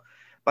somehow,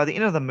 by the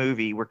end of the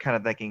movie, we're kind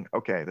of thinking,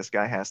 okay, this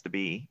guy has to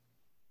be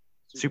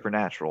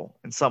supernatural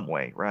in some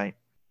way, right?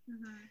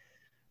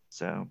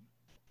 So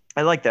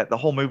I like that. The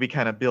whole movie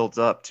kind of builds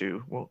up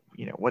to, well,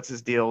 what's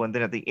his deal? And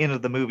then at the end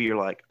of the movie, you're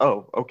like,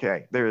 oh,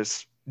 okay,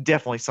 there's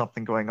definitely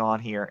something going on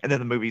here. And then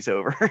the movie's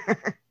over.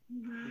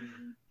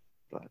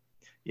 But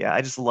yeah,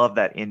 I just love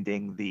that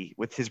ending,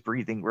 with his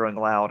breathing growing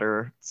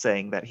louder,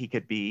 saying that he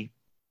could be,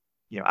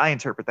 I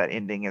interpret that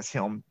ending as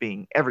him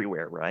being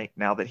everywhere, right?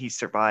 Now that he's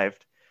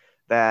survived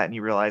that and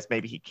you realize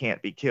maybe he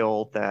can't be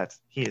killed, that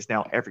he is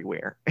now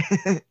everywhere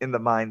in the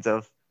minds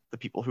of the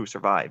people who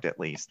survived, at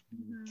least.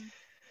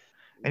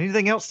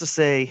 Anything else to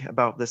say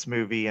about this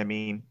movie? I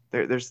mean,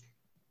 there's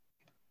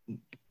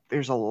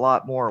a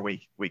lot more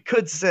we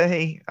could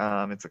say.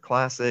 It's a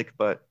classic,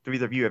 but do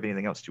either of you have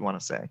anything else you want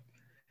to say?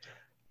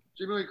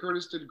 Jamie Lee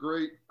Curtis did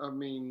great. I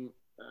mean,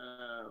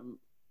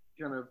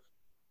 kind of,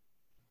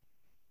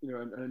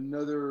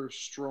 another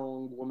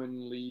strong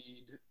woman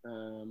lead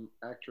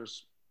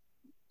actress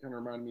kind of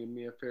reminded me of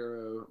Mia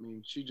Farrow. I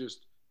mean,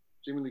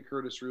 Jamie Lee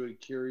Curtis really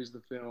carries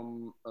the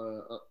film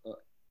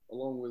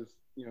along with,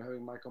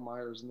 having Michael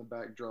Myers in the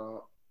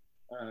backdrop.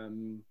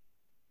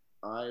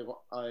 I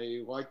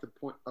like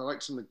I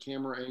like some of the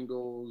camera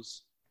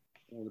angles.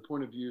 The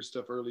point of view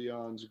stuff early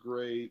on is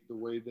great. The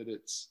way that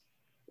it's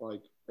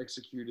like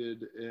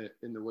executed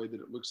in the way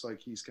that it looks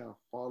like he's kind of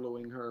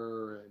following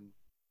her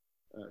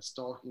and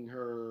stalking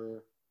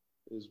her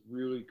is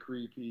really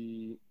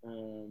creepy.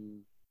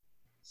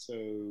 So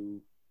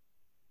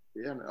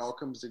yeah, and it all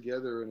comes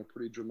together in a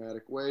pretty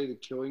dramatic way. The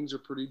killings are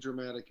pretty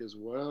dramatic as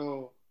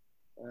well.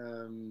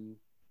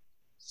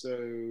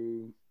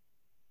 So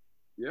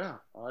yeah,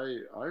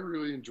 I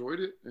really enjoyed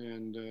it,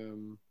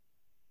 and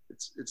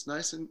it's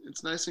nice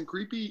and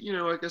creepy.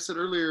 Like I said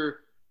earlier,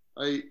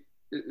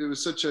 it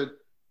was such a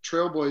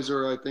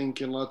trailblazer, I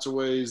think, in lots of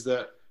ways,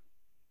 that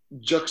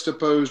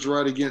juxtaposed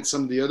right against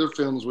some of the other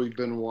films we've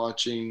been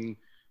watching.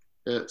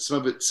 Some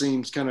of it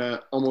seems kind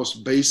of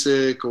almost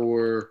basic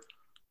or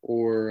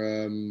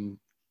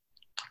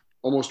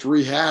almost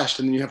rehashed,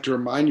 and then you have to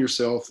remind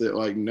yourself that,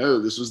 like, no,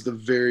 this was the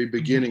very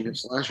beginning of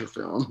slasher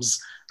films.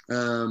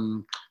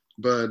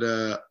 But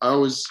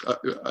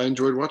I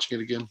enjoyed watching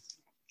it again.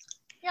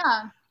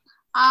 Yeah,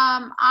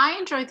 I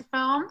enjoyed the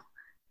film.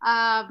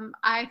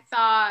 I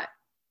thought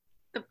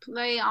the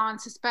play on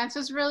suspense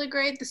was really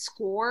great. The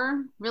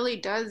score really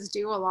does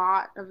do a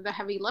lot of the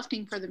heavy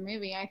lifting for the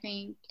movie, I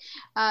think.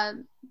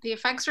 The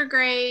effects are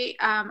great.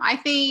 I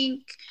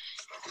think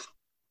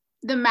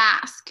the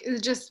mask is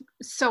just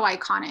so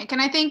iconic.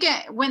 And I think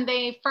when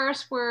they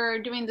first were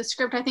doing the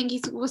script, I think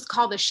he was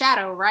called The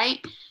Shadow, right?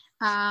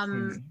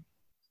 The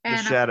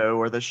Shadow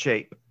or The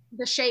Shape.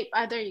 The Shape.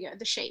 There you go.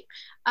 The Shape.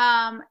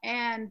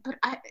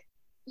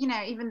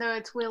 even though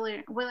it's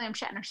William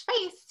Shatner's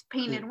face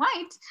painted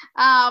white,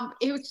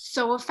 it was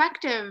so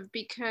effective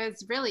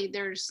because really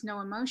there's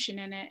no emotion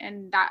in it,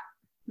 and that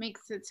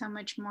makes it so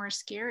much more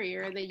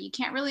scarier that you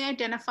can't really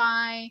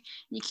identify,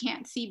 you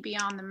can't see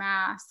beyond the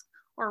mask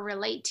or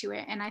relate to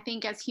it. And I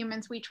think as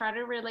humans we try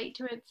to relate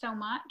to it so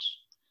much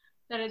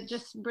that it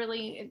just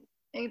really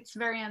it's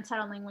very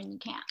unsettling when you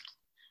can't.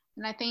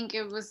 And I think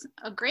it was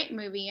a great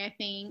movie. I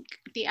think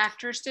the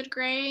actors did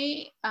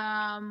great.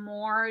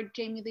 More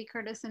Jamie Lee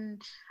Curtis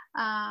and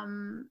I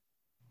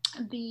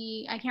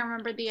can't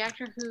remember the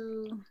actor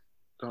who.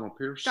 Donald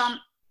Pierce. No.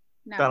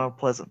 Donald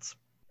Pleasance.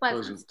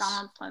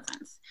 Donald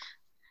Pleasance.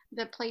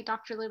 That played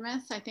Dr.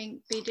 Loomis. I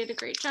think they did a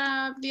great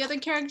job. The other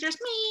characters,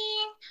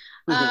 me.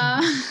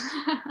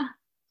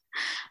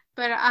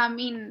 But I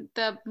mean,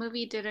 the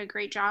movie did a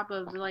great job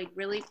of like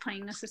really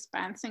playing the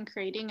suspense and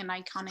creating an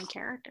iconic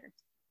character.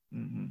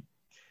 Mm-hmm.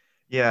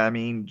 Yeah, I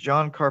mean,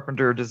 John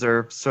Carpenter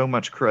deserves so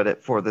much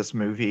credit for this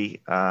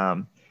movie.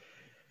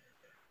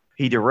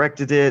 He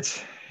directed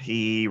it,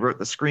 he wrote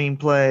the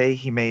screenplay,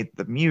 he made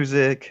the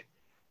music.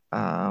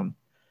 But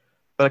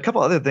a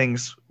couple other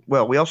things.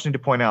 Well, we also need to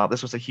point out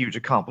this was a huge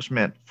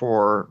accomplishment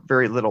for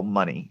very little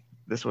money.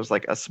 This was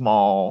like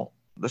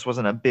this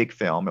wasn't a big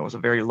film. It was a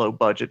very low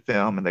budget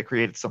film, and they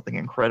created something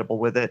incredible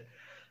with it.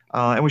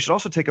 And we should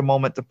also take a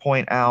moment to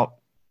point out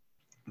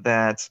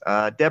that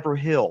Deborah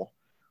Hill,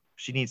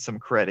 she needs some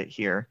credit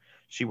here.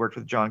 She worked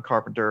with John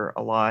Carpenter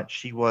a lot.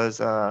 She was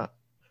a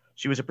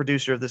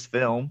producer of this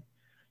film.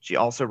 She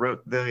also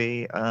co-wrote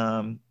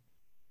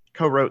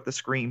the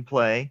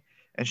screenplay,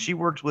 and she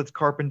worked with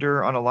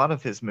Carpenter on a lot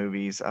of his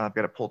movies. I've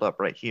got it pulled up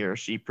right here.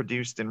 She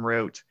produced and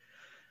wrote,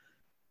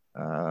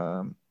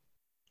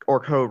 or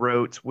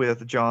co-wrote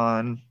with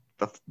John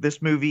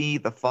this movie,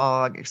 The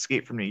Fog,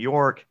 Escape from New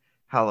York,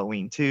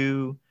 Halloween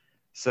 2.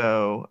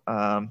 So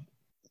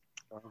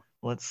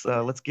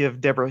let's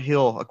give Deborah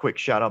Hill a quick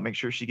shout out. Make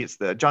sure she gets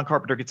John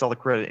Carpenter gets all the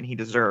credit, and he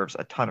deserves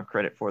a ton of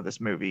credit for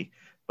this movie.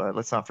 But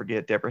let's not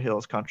forget Deborah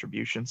Hill's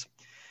contributions.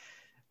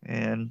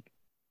 And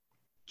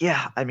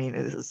yeah, I mean,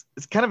 it's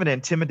kind of an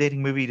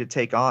intimidating movie to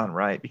take on,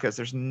 right? Because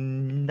there's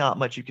not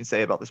much you can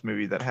say about this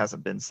movie that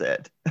hasn't been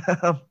said.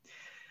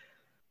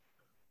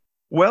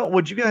 Well,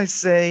 would you guys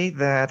say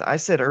that I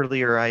said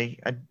earlier,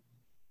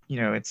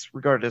 it's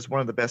regarded as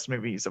one of the best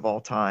movies of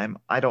all time.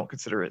 I don't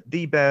consider it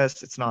the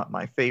best. It's not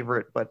my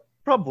favorite, but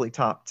probably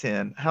top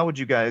 10. How would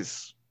you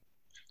guys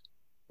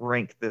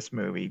rank this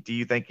movie? Do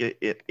you think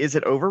is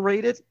it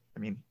overrated? I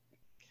mean,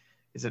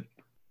 is it?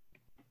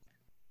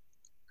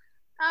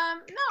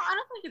 No, I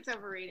don't think it's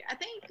overrated. I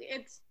think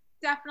it's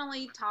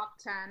definitely top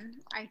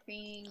 10. I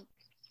think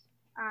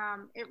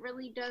it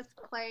really does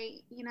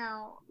play,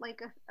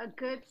 like a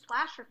good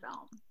slasher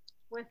film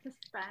with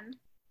suspense.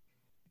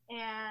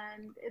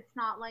 And it's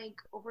not like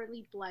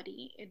overly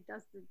bloody. It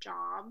does the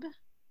job.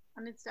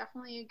 And it's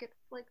definitely a good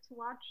flick to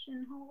watch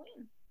in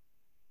Halloween.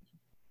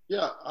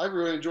 Yeah, I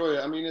really enjoy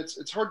it. I mean,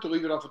 it's hard to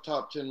leave it off a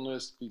top 10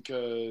 list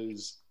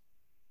because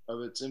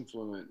of its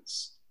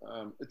influence.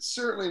 It's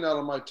certainly not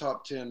on my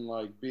top 10,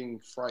 like being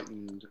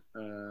frightened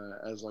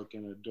as like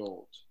an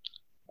adult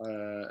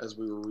as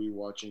we were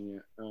rewatching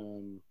it.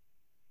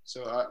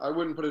 So I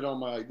wouldn't put it on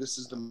my, this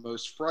is the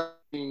most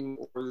frightening,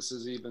 or this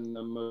is even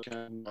the most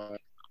kind of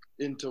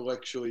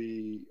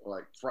intellectually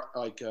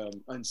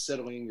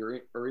unsettling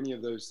or any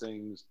of those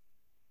things.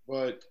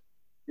 But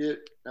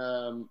it's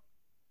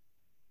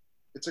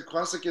a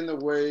classic in the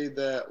way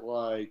that,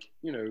 like,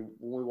 when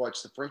we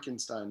watch the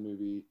Frankenstein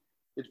movie,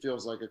 it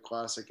feels like a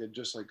classic. And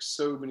just like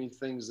so many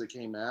things that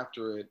came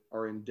after it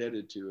are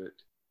indebted to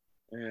it.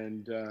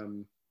 And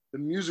the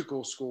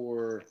musical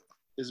score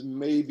is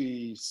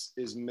maybe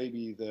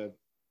the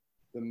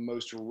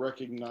most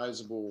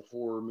recognizable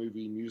horror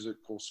movie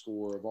musical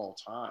score of all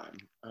time.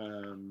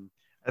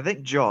 I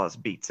think Jaws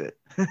beats it.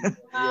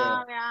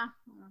 Yeah.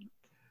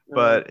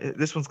 But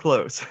this one's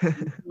close.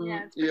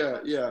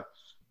 Yeah.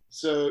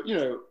 So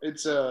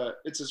it's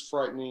as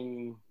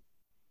frightening.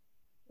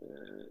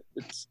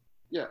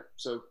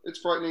 So it's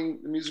frightening.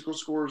 The musical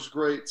score is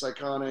great. It's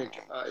iconic.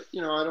 I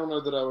don't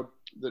know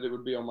that it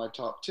would be on my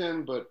top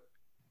 10, but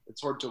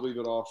it's hard to leave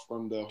it off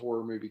from the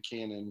horror movie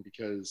canon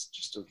because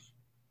just of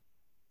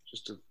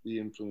the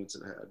influence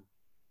it had.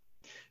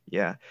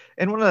 Yeah,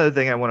 and one other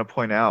thing I want to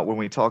point out when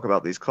we talk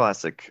about these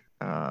classic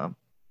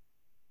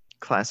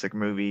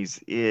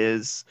movies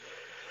is,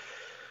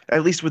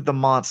 at least with the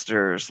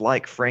monsters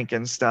like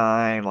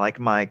Frankenstein, like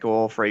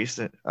Michael, Freddy,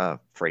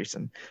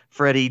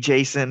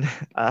 Jason,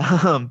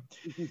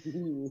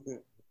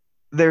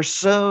 they're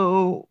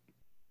so,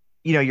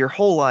 your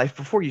whole life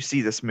before you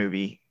see this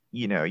movie,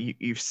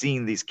 you've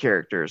seen these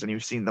characters and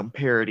you've seen them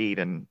parodied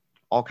in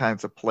all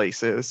kinds of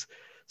places.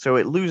 So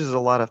it loses a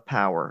lot of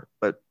power.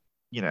 But,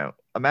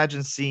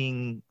 imagine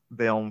seeing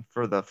them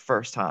for the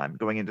first time,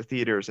 going into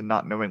theaters and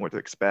not knowing what to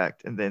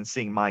expect, and then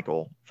seeing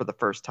Michael for the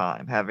first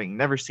time, having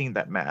never seen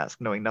that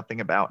mask, knowing nothing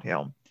about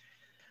him.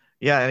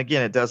 Yeah, and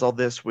again, it does all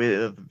this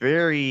with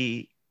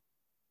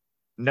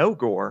no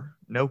gore,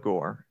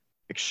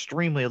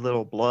 extremely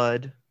little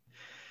blood.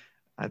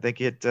 I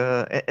think it,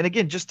 and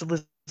again, just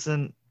to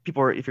listen,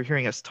 people are, if you're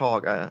hearing us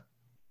talk,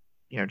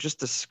 just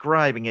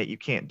describing it, you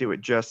can't do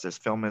it justice.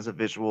 Film is a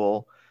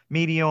visual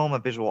medium, a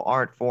visual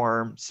art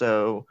form.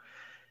 So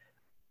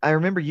I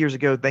remember years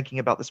ago thinking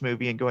about this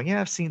movie and going,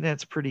 yeah, I've seen that.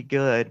 It's pretty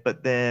good.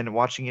 But then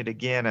watching it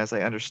again, as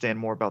I understand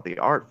more about the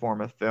art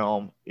form of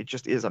film, it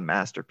just is a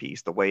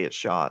masterpiece. The way it's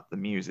shot, the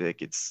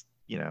music, it's,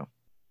 you're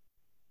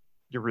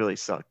really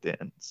sucked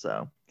in.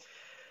 So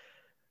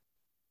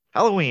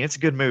Halloween, it's a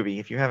good movie.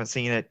 If you haven't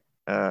seen it,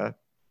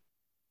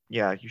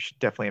 yeah, you should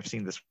definitely have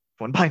seen this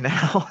one by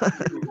now.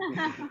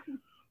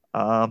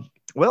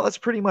 Well, that's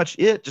pretty much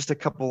it. Just a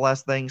couple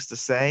last things to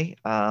say.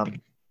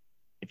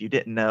 If you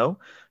didn't know,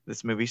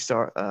 this movie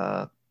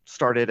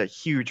started a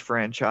huge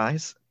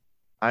franchise.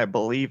 I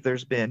believe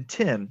there's been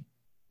 10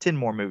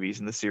 more movies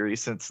in the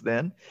series since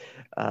then.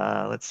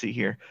 Let's see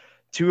here.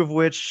 Two of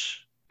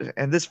which,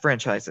 and this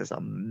franchise is a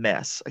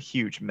mess, a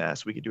huge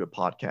mess. We could do a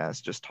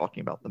podcast just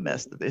talking about the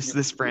mess that is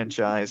this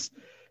franchise.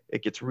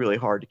 It gets really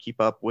hard to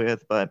keep up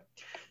with, but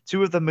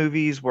two of the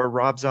movies where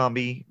Rob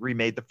Zombie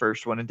remade the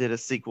first one and did a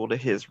sequel to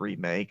his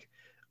remake.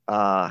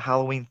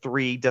 Halloween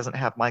 3 doesn't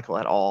have Michael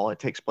at all. It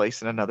takes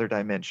place in another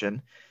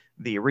dimension.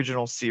 The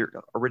original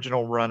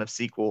run of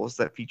sequels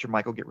that feature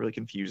Michael get really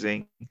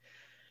confusing.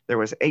 There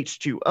was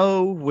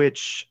H2O,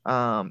 which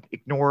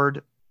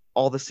ignored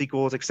all the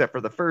sequels except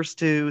for the first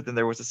two. Then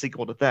there was a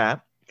sequel to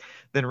that.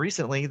 Then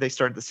recently they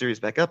started the series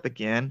back up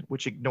again,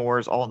 which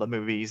ignores all the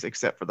movies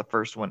except for the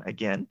first one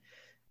again.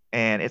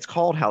 And it's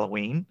called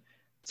Halloween.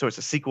 So it's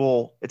a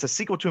sequel. It's a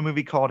sequel to a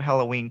movie called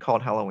Halloween.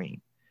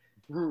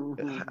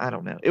 I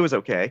don't know. It was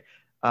okay.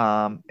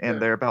 And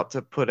they're about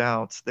to put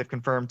out, they've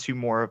confirmed 2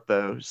 more of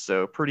those.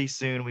 So pretty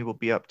soon we will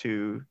be up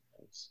to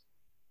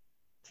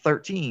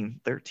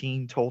 13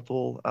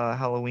 total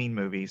Halloween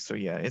movies. So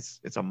yeah, it's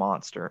a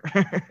monster.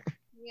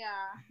 Yeah.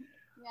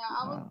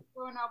 I was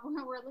growing up when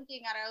we were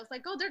looking at it. I was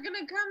like, oh, they're going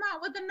to come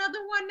out with another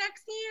one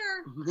next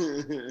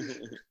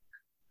year.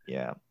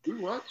 Yeah. We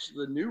watched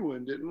the new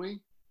one, didn't we?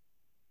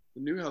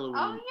 The new Halloween.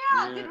 Oh,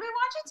 yeah. Did we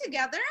watch it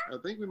together? I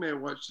think we may have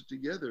watched it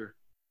together.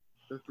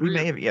 We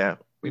may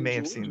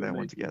have seen that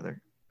one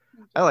together.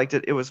 I liked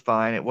it. It was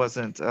fine. It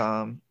wasn't,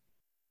 it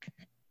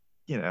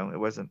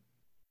wasn't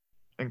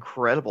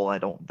incredible, I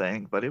don't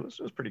think, but it was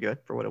pretty good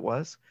for what it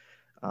was.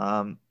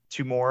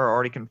 2 more are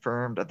already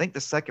confirmed. I think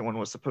the second one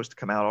was supposed to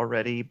come out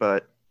already,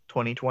 but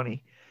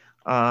 2020.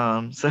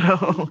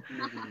 So,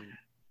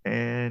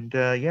 and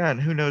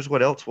and who knows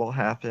what else will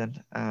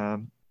happen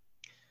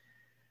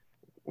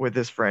with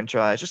this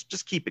franchise.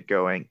 Just keep it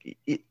going.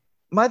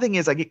 My thing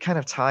is, I get kind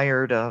of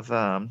tired of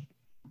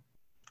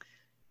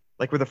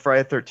like with the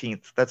Friday the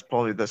 13th. That's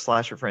probably the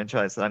slasher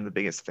franchise that I'm the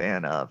biggest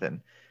fan of,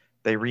 and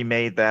they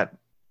remade that.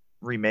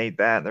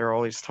 They're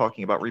always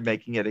talking about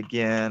remaking it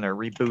again or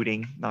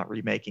rebooting, not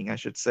remaking, I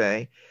should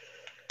say.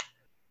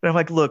 But I'm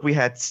like, look, we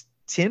had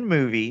 10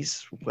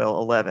 movies, well,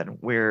 11,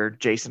 where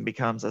Jason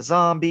becomes a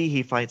zombie,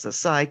 he fights a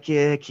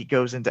psychic, he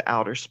goes into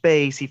outer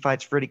space, he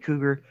fights Freddy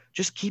Krueger.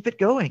 Just keep it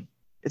going.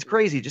 It's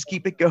crazy. Just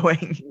keep it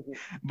going.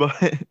 But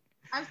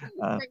I've seen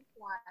the space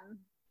one.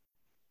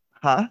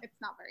 Huh? It's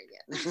not very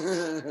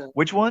good.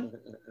 Which one?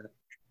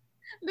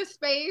 The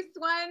space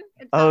one.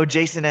 Oh,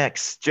 Jason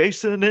X.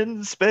 Jason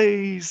in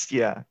space.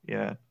 Yeah.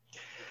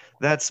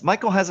 That's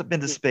Michael hasn't been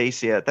to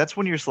space yet. That's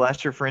when your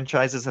slasher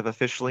franchises have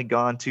officially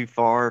gone too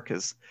far,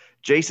 because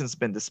Jason's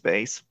been to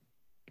space,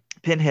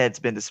 Pinhead's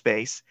been to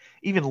space,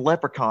 even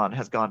Leprechaun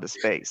has gone to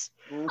space.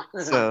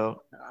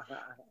 So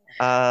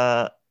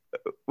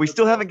we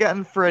still haven't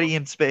gotten Freddy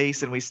in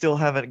space, and we still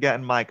haven't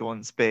gotten Michael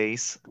in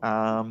space.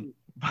 But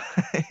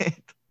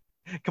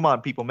come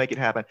on, people, make it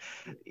happen.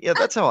 Yeah,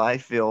 that's how I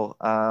feel.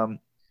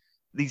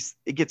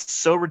 It gets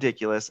so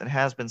ridiculous and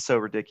has been so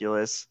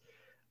ridiculous.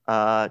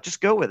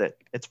 Just go with it.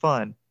 It's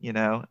fun,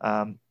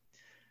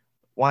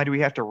 why do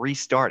we have to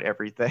restart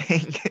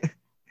everything?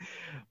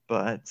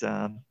 But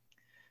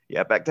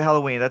yeah, back to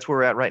Halloween. That's where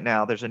we're at right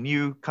now. There's a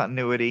new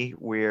continuity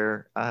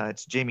where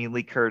it's Jamie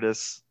Lee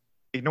Curtis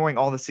ignoring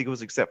all the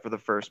sequels except for the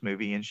first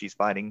movie, and she's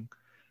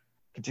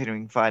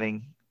continuing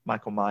fighting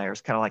Michael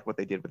Myers, kind of like what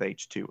they did with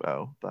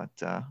H2O,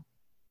 but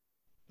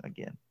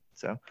again.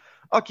 So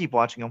I'll keep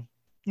watching them.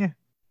 Yeah,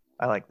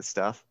 I like the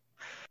stuff.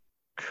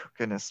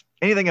 Goodness.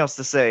 Anything else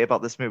to say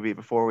about this movie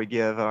before we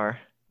give our...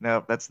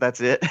 No,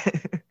 that's it.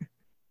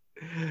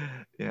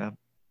 Yeah.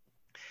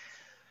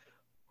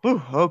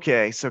 Whew,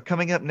 okay, so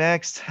coming up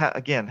next,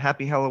 again,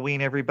 happy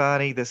Halloween,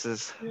 everybody. This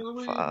is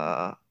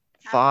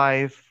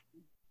 5...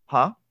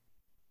 Huh?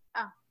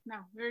 Oh, no,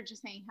 we were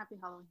just saying happy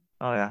Halloween.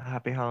 Oh, yeah,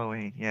 happy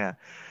Halloween, yeah.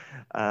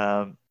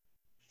 5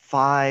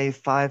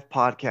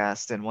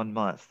 podcasts in 1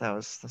 month.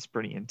 That's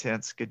pretty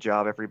intense. Good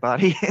job,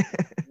 everybody.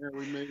 Yeah,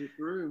 we made it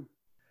through.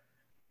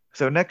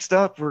 So next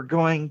up, we're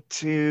going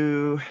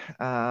to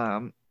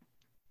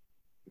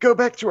go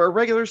back to our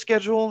regular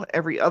schedule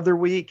every other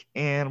week,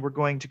 and we're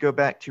going to go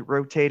back to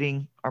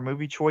rotating our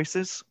movie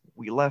choices.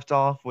 We left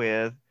off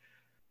with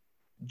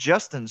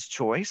Justin's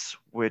choice,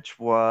 which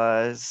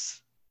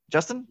was...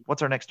 Justin,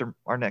 what's our next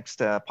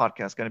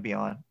podcast going to be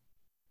on?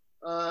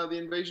 The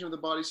Invasion of the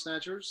Body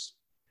Snatchers.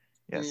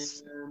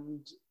 Yes.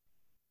 And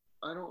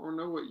I don't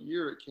know what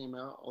year it came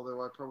out,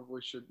 although I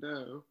probably should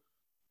know.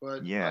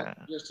 But Yeah.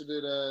 I suggested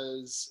it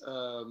as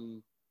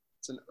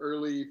it's an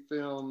early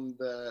film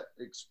that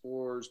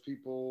explores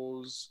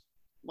people's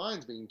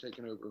minds being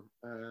taken over.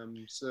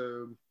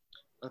 So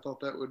I thought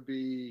that would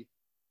be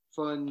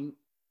fun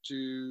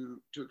to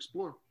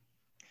explore.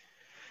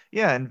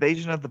 Yeah,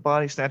 Invasion of the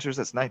Body Snatchers,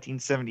 that's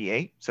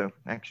 1978. So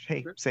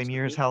actually, hey, same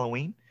year as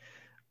Halloween.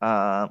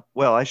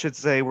 Well, I should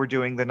say we're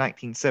doing the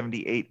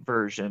 1978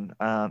 version.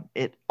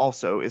 It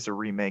also is a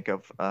remake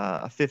of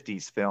a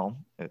 50s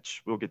film,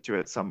 which we'll get to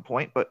at some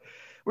point, but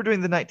we're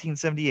doing the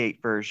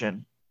 1978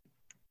 version.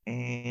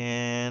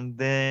 And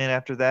then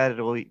after that,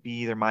 it'll be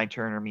either my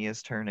turn or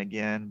Mia's turn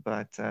again.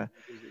 But check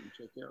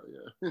out,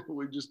 yeah.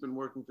 We've just been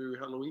working through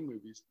Halloween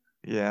movies.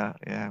 Yeah.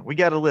 We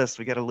got a list.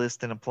 We got a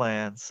list and a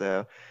plan.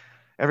 So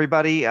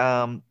everybody,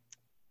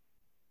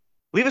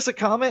 leave us a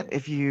comment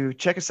if you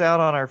check us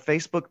out on our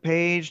Facebook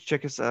page.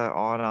 Check us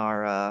on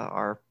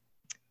our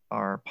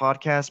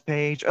podcast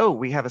page. Oh,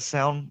 we have a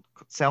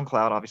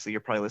SoundCloud. Obviously,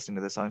 you're probably listening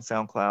to this on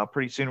SoundCloud.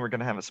 Pretty soon, we're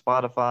going to have a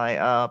Spotify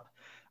up.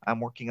 I'm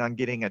working on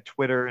getting a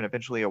Twitter and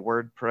eventually a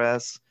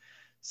WordPress.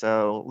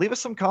 So leave us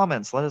some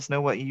comments. Let us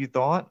know what you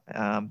thought.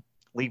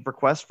 Leave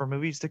requests for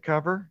movies to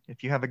cover.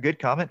 If you have a good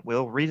comment,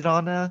 we'll read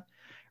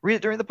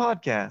it during the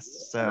podcast.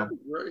 So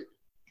right.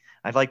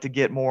 I'd like to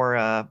get more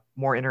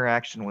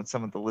interaction with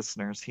some of the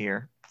listeners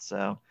here.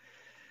 So,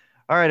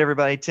 all right,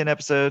 everybody, 10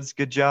 episodes.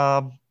 Good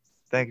job.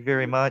 Thank you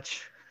very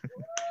much.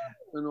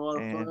 Been a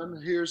lot of fun.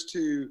 Here's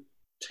to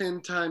 10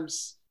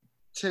 times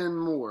 10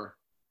 more.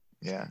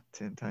 Yeah,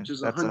 10 times. Which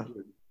is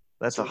 100.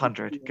 That's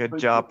 100. Good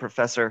job,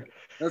 Professor.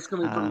 That's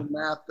coming from the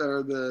math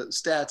or the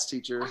stats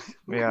teacher.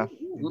 Yeah,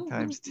 10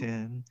 times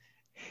 10.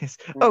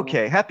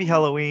 Okay, happy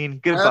Halloween.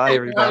 Goodbye, happy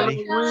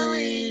everybody.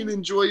 Halloween.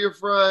 Enjoy your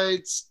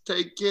frights.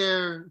 Take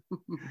care.